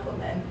one Black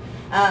woman.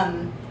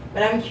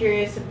 But I'm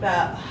curious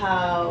about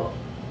how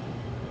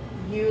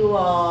you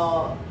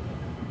all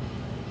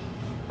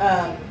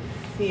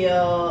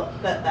feel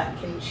that that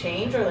can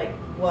change, or like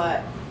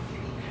what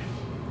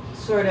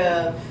sort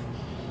of,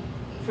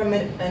 from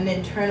an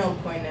internal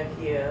point of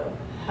view,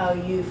 how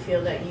you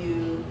feel that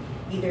you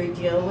either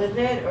deal with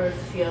it or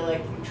feel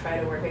like you try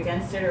to work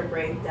against it or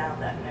break down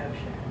that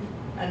notion.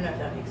 I don't know if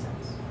that makes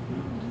sense.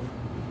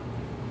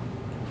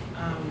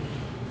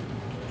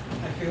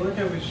 I feel like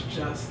I was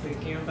just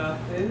thinking about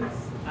this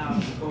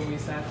when we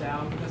sat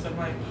down, because I'm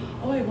like,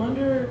 oh, I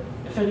wonder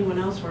if anyone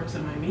else works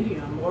in my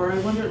medium, or I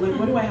wonder, like,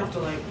 what do I have to,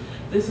 like,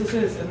 this, and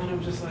then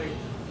I'm just like,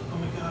 oh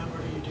my God,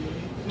 what are you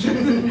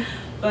doing?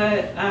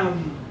 But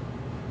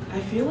I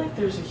feel like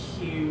there's a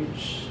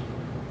huge,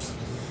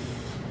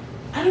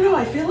 I don't know,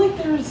 I feel like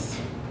there's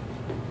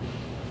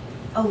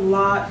a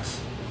lot,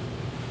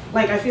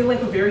 like, I feel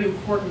like a very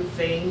important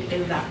thing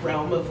in that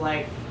realm of,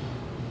 like,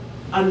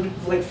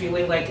 like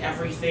feeling like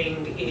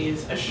everything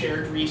is a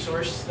shared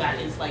resource that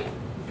is, like,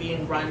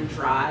 being run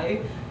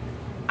dry.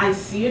 I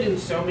see it in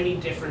so many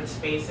different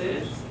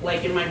spaces.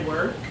 Like, in my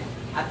work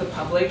at the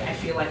public, I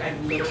feel like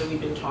I've literally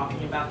been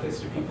talking about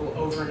this to people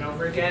over and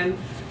over again,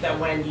 that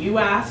when you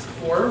ask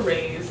for a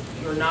raise,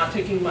 you're not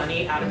taking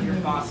money out of your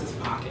boss's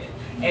pocket.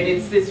 And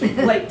it's this,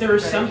 like,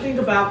 there's something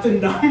about the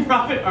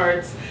nonprofit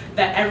arts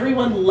that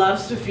everyone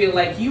loves to feel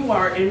like you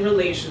are in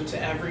relation to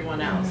everyone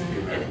else.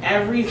 And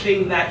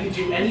everything that you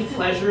do, any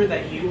pleasure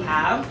that you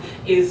have,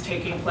 is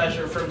taking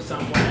pleasure from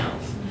someone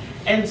else.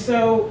 And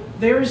so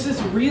there's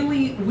this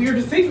really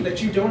weird thing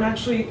that you don't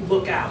actually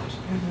look out.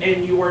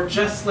 And you are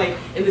just, like,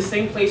 in the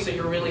same place that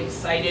you're really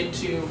excited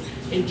to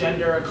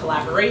engender a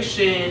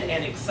collaboration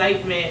and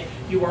excitement,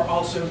 you are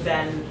also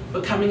then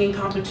becoming in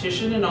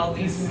competition in all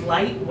these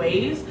slight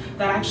ways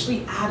that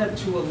actually add up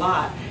to a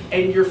lot.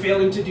 And you're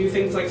failing to do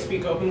things like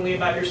speak openly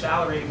about your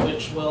salary,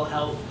 which will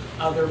help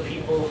other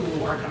people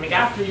who are coming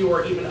after you,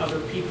 or even other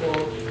people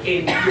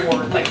in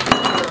your, like,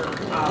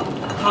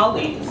 your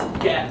colleagues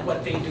get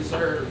what they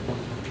deserve.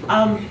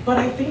 But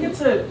I think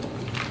it's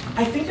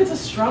a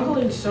struggle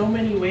in so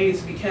many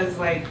ways, because,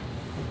 like,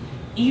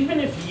 even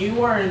if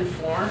you are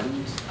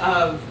informed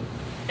of,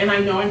 and I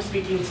know I'm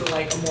speaking to,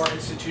 like, a more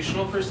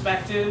institutional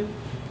perspective,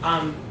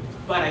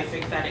 but I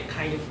think that it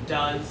kind of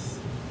does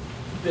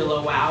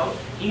billow out,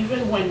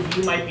 even when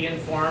you might be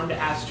informed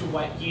as to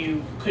what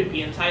you could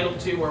be entitled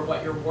to or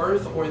what you're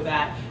worth, or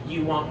that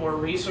you want more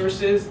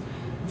resources,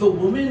 the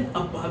woman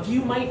above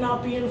you might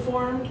not be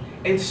informed,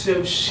 and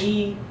so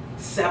she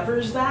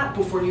severs that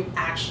before you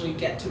actually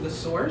get to the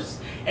source.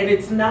 And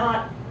it's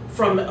not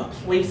from a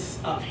place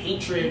of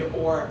hatred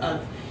or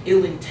of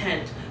ill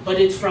intent, but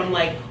it's from,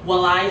 like,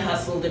 well, I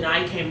hustled and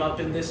I came up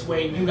in this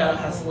way, and you gotta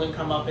hustle and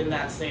come up in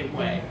that same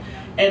way.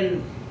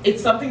 And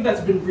it's something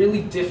that's been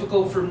really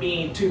difficult for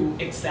me to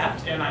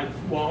accept, and I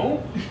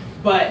won't,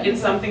 but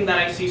it's something that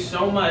I see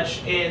so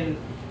much in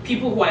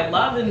people who I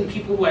love and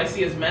people who I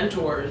see as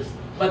mentors,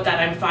 but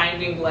that I'm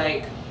finding,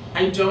 like,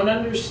 I don't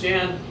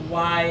understand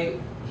why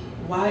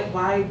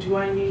do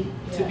I need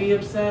to be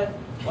upset?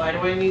 Why do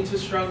I need to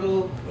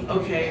struggle?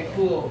 Okay,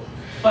 cool.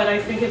 But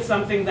I think it's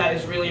something that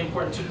is really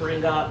important to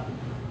bring up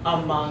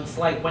amongst,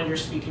 like, when you're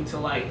speaking to,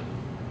 like,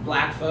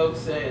 Black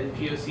folks and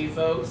POC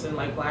folks and,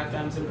 like, Black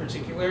femmes in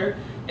particular,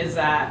 is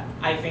that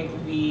I think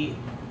we,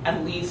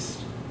 at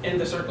least in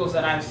the circles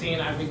that I've seen,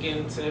 I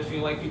begin to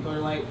feel like people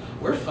are like,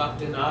 we're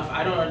fucked enough.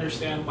 I don't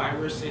understand why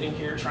we're sitting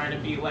here trying to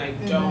be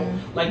like,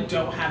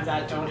 don't have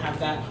that, don't have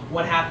that.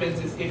 What happens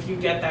is if you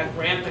get that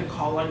grant, then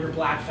call on your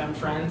Black femme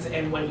friends,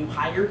 and when you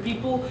hire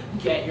people,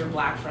 get your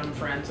Black femme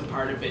friends a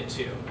part of it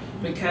too.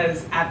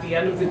 Because at the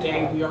end of the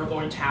day, we are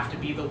going to have to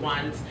be the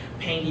ones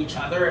paying each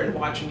other and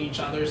watching each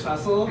other's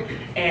hustle.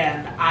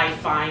 And I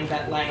find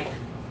that, like,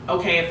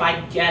 okay, if I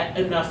get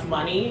enough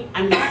money,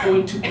 I'm not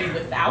going to be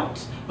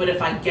without, but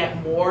if I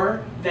get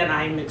more than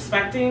I'm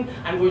expecting,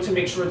 I'm going to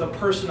make sure the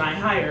person I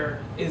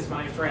hire is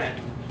my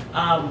friend.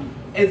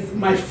 Is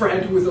my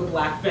friend who is a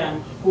Black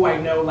femme, who I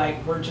know,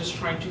 like, we're just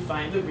trying to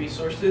find the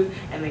resources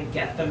and then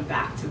get them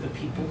back to the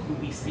people who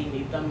we see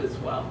need them as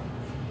well.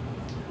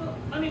 Well,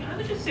 I mean, I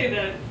would just say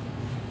that,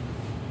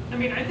 I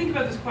mean, I think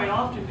about this quite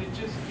often, but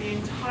just the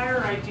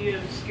entire idea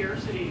of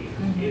scarcity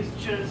is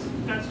just,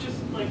 that's just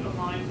like a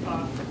mind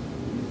fuck.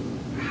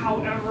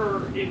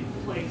 However it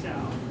plays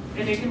out.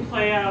 And it can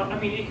play out, I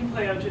mean, it can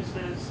play out just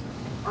as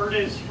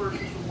artists versus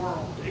the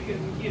world. It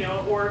can, you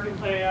know, or it can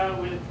play out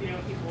with, you know,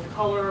 people of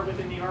color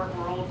within the art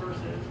world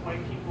versus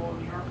white people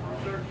in the art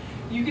world. Or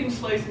you can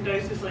slice and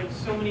dice this like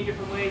so many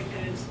different ways,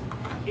 and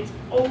it's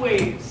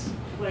always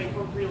like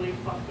a really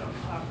fucked up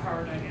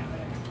power dynamic.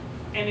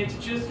 And it's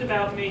just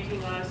about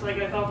making us, like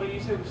I thought what you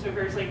said was so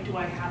great, it's like, do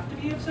I have to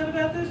be upset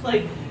about this?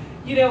 Like,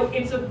 you know,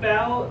 it's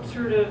about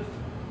sort of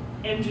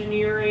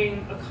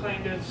engineering a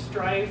kind of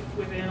strife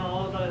within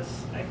all of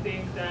us. I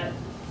think that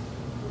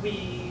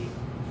we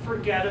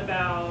forget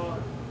about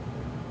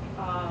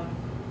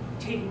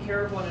taking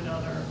care of one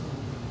another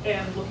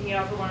and looking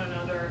out for one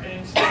another, and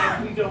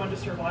instead we go into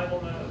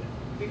survival mode.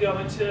 We go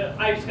into,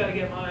 I just gotta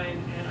get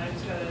mine, and I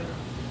just gotta,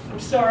 I'm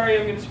sorry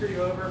I'm gonna screw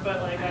you over,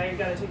 but like I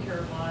gotta take care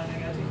of mine, I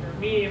gotta take care of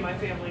me and my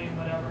family and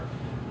whatever.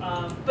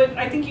 But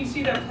I think you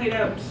see that played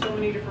out in so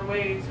many different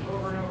ways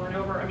over and over and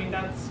over. I mean,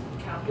 that's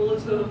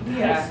capitalism.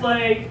 Yeah. It's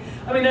like,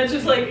 I mean, that's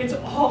just like, it's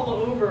all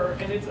over,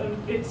 and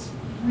it's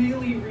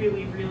really,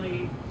 really,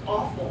 really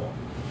awful.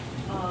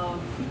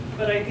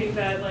 But I think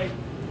that, like,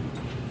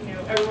 you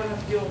know, everyone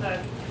has to deal with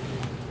that.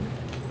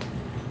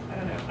 I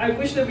don't know. I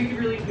wish that we could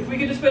really, if we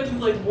could dispense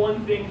with like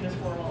one thing in this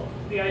world,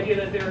 the idea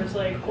that there's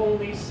like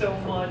only so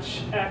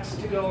much X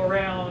to go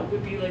around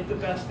would be like the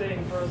best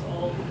thing for us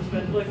all to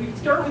dispense. Like, we could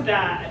start with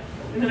that,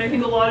 and then I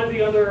think a lot of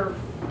the other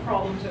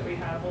problems that we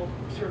have will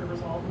sort of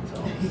resolve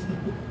themselves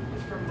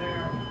just from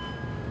there.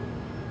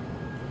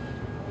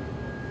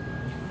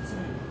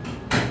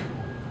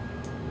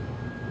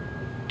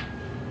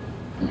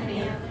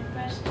 Any other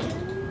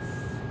questions?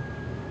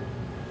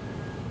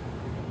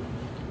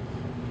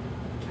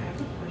 I have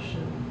a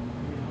question.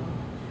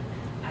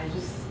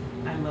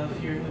 I love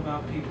hearing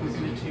about people's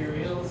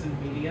materials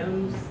and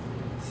mediums.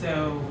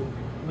 So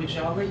would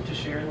y'all like to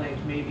share,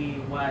 like,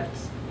 maybe what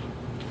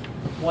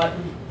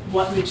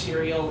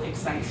material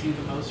excites you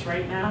the most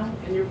right now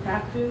in your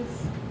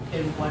practice,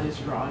 and what is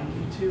drawing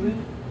you to it?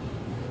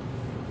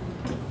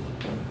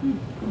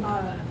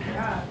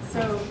 Yeah,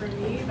 so for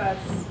me,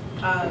 that's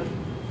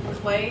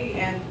clay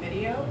and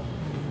video,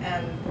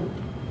 and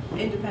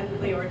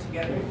independently or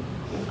together.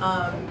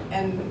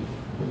 And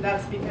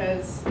that's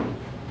because,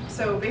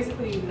 so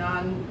basically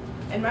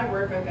in my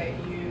work, like, I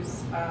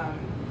use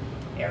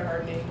air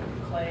hardening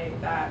clay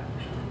that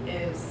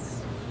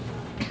is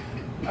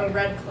a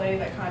red clay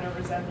that kind of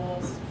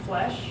resembles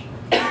flesh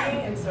to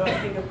me. And so I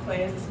think of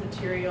clay as this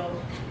material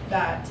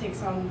that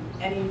takes on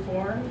any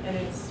form, and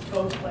it's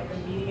both like a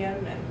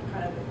medium and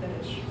kind of a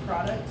finished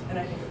product. And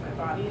I think of my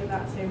body in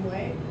that same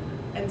way.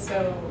 And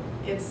so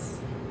it's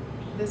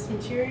this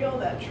material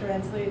that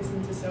translates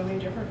into so many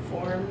different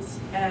forms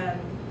and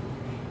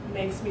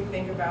makes me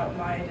think about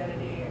my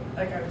identity,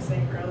 like I was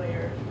saying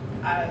earlier,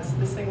 as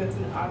this thing that's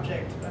an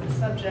object but a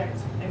subject,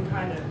 and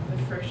kind of the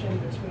friction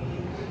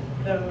between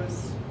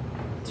those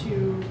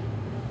two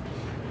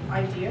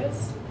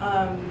ideas.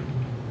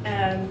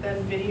 And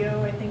then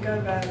video I think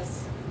of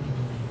as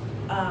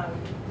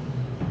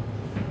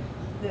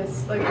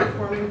this, like,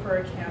 performing for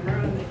a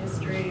camera, and the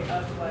history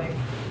of like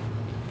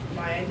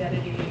my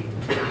identity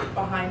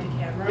behind a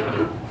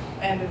camera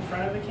and in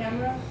front of a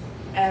camera.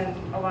 And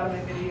a lot of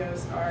my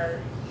videos are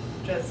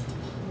just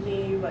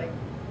me like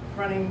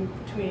running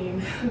between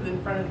the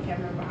front of the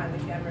camera and behind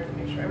the camera to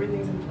make sure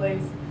everything's in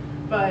place.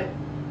 But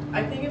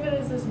I think of it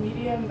as this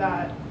medium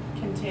that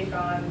can take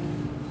on,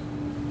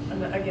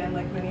 again,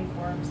 like many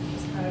forms, and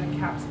just kind of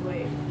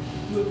encapsulate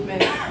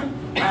movement,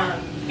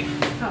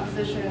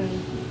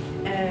 composition,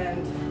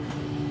 and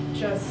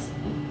just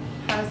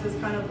has this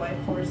kind of life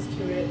force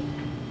to it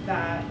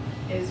that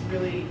is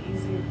really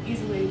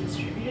easily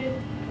distributed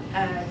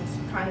and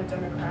kind of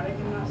democratic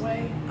in that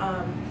way.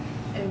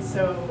 And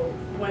so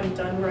when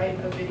done right,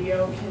 a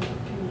video can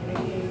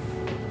communicate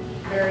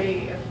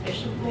very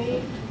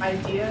efficiently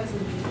ideas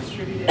and be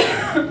distributed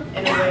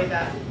in a way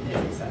that is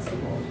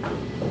accessible.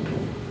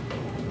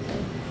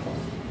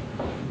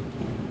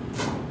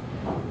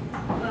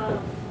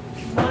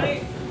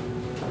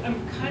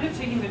 I'm kind of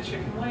taking the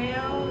chicken way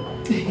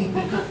out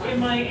in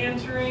my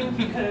answering,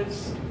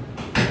 because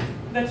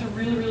that's a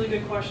really, really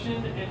good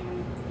question,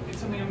 and it's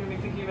something I'm going to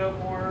be thinking about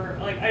more.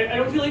 Like, I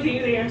don't feel like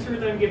the answer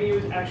that I'm giving you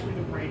is actually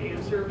the right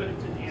answer, but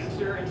it's an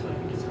answer, and so I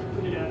think just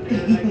put it out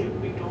there,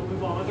 and we can all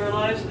move on with our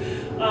lives.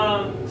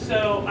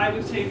 So I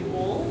would say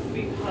wool,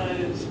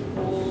 because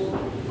wool,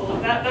 well,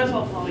 that's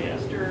all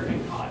polyester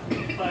and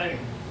cotton, but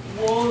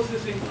wool is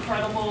this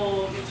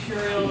incredible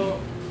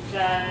material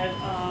that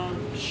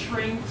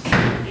shrinks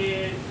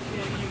it. You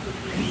can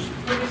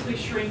purposely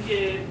shrink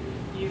it.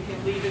 You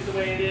can leave it the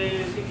way it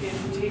is. It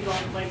can take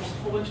on like a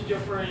whole bunch of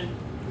different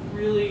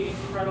really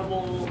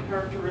incredible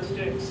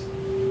characteristics.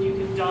 You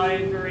can dye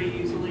it very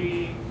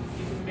easily.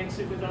 You can mix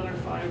it with other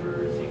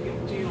fibers. You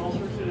can do all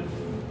sorts of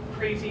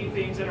crazy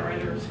things that are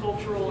either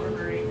sculptural or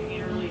very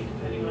painterly,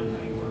 depending on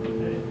how you work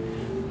with it.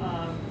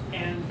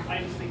 And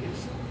I just think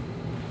it's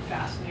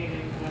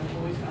fascinating, and I'm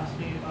always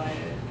fascinated by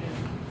it. And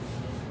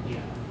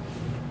yeah.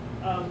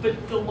 But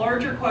the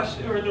larger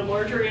question, or the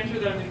larger answer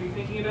that I'm going to be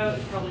thinking about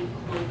is probably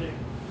clothing.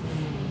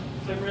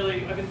 So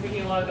I've been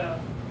thinking a lot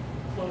about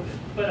clothing,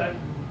 but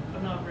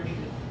I'm not ready to.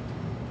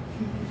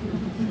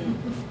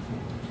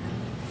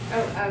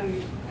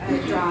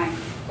 Drawing,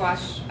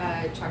 gouache,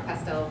 chalk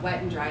pastel,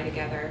 wet and dry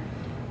together,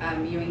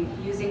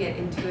 using it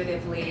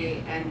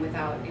intuitively and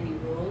without any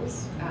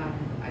rules.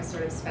 I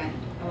sort of spent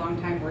a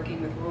long time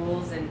working with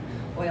rules and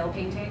oil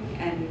painting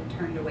and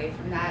turned away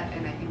from that,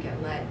 and I think it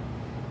let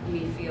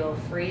me feel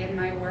free in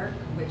my work,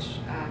 which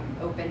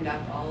opened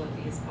up all of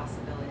these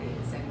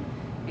possibilities and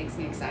makes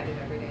me excited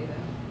every day to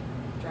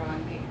draw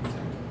and paint. So.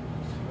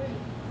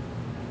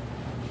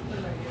 What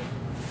about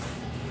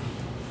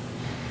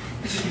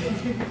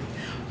you?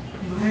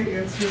 My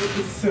answer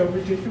is so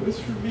ridiculous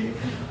for me.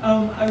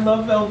 I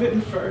love velvet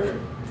and fur.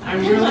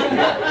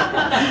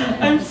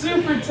 I'm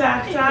super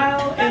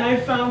tactile, and I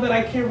found that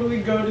I can't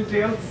really go to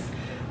dance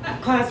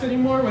class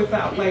anymore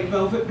without like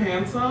velvet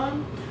pants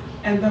on.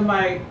 And then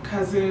my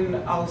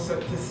cousin also,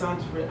 this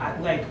sounds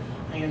like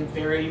I am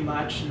very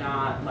much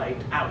not like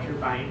out here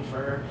buying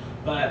fur,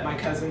 but my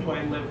cousin who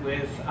I live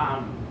with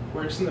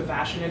works in the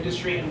fashion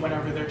industry, and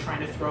whenever they're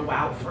trying to throw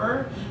out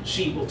fur,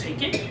 she will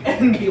take it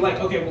and be like,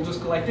 okay, we'll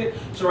just collect it.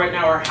 So right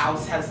now our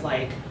house has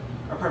like,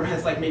 our apartment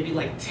has like maybe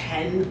like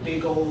 10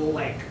 big old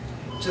like,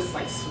 just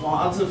like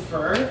swaths of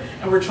fur,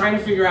 and we're trying to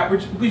figure out,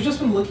 we've just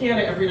been looking at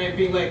it every night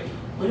being like,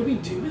 what do we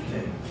do with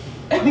it?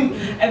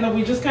 And then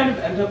we just kind of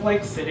end up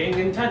like sitting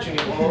and touching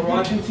it while we're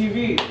watching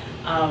TV.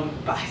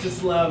 But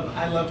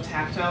I love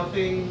tactile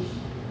things,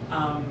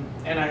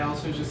 and I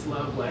also just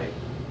love like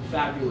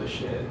fabulous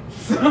shit.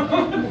 So.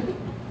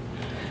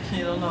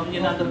 You don't know,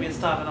 you're not going to be a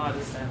starving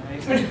artist then,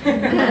 right?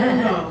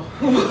 No,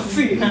 we'll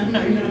see. I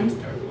know I'm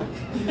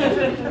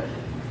starving.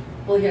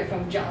 We'll hear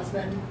from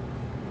Jasmine.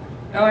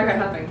 Oh, I got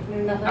nothing.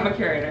 Nothing? I'm a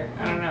curator.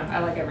 I don't know. I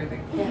like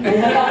everything. Well,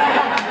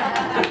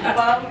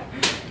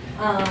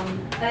 I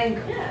think,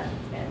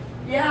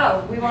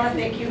 yeah, we want to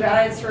thank you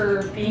guys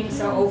for being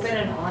so open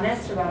and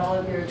honest about all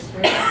of your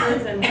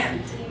experiences, and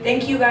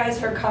thank you guys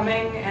for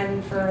coming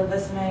and for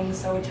listening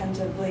so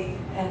attentively.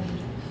 And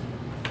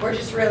we're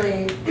just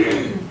really,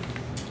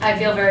 I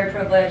feel very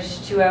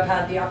privileged to have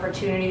had the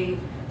opportunity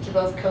to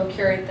both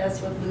co-curate this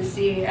with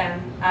Lucy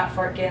and at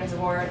Fort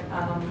Gansevoort.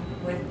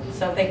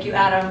 So thank you,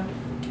 Adam.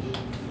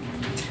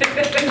 We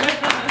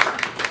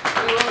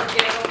will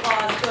give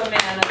applause to a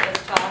man at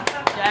this talk.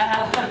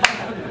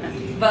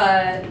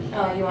 But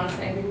you want to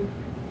say anything?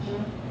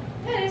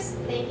 No, just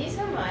thank you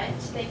so much.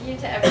 Thank you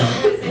to everyone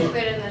who was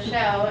included in the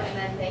show, and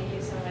then thank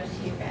you so much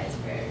to you guys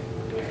for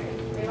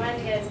we wanted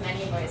to get as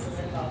many voices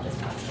involved as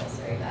possible,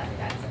 so we got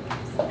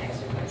some extra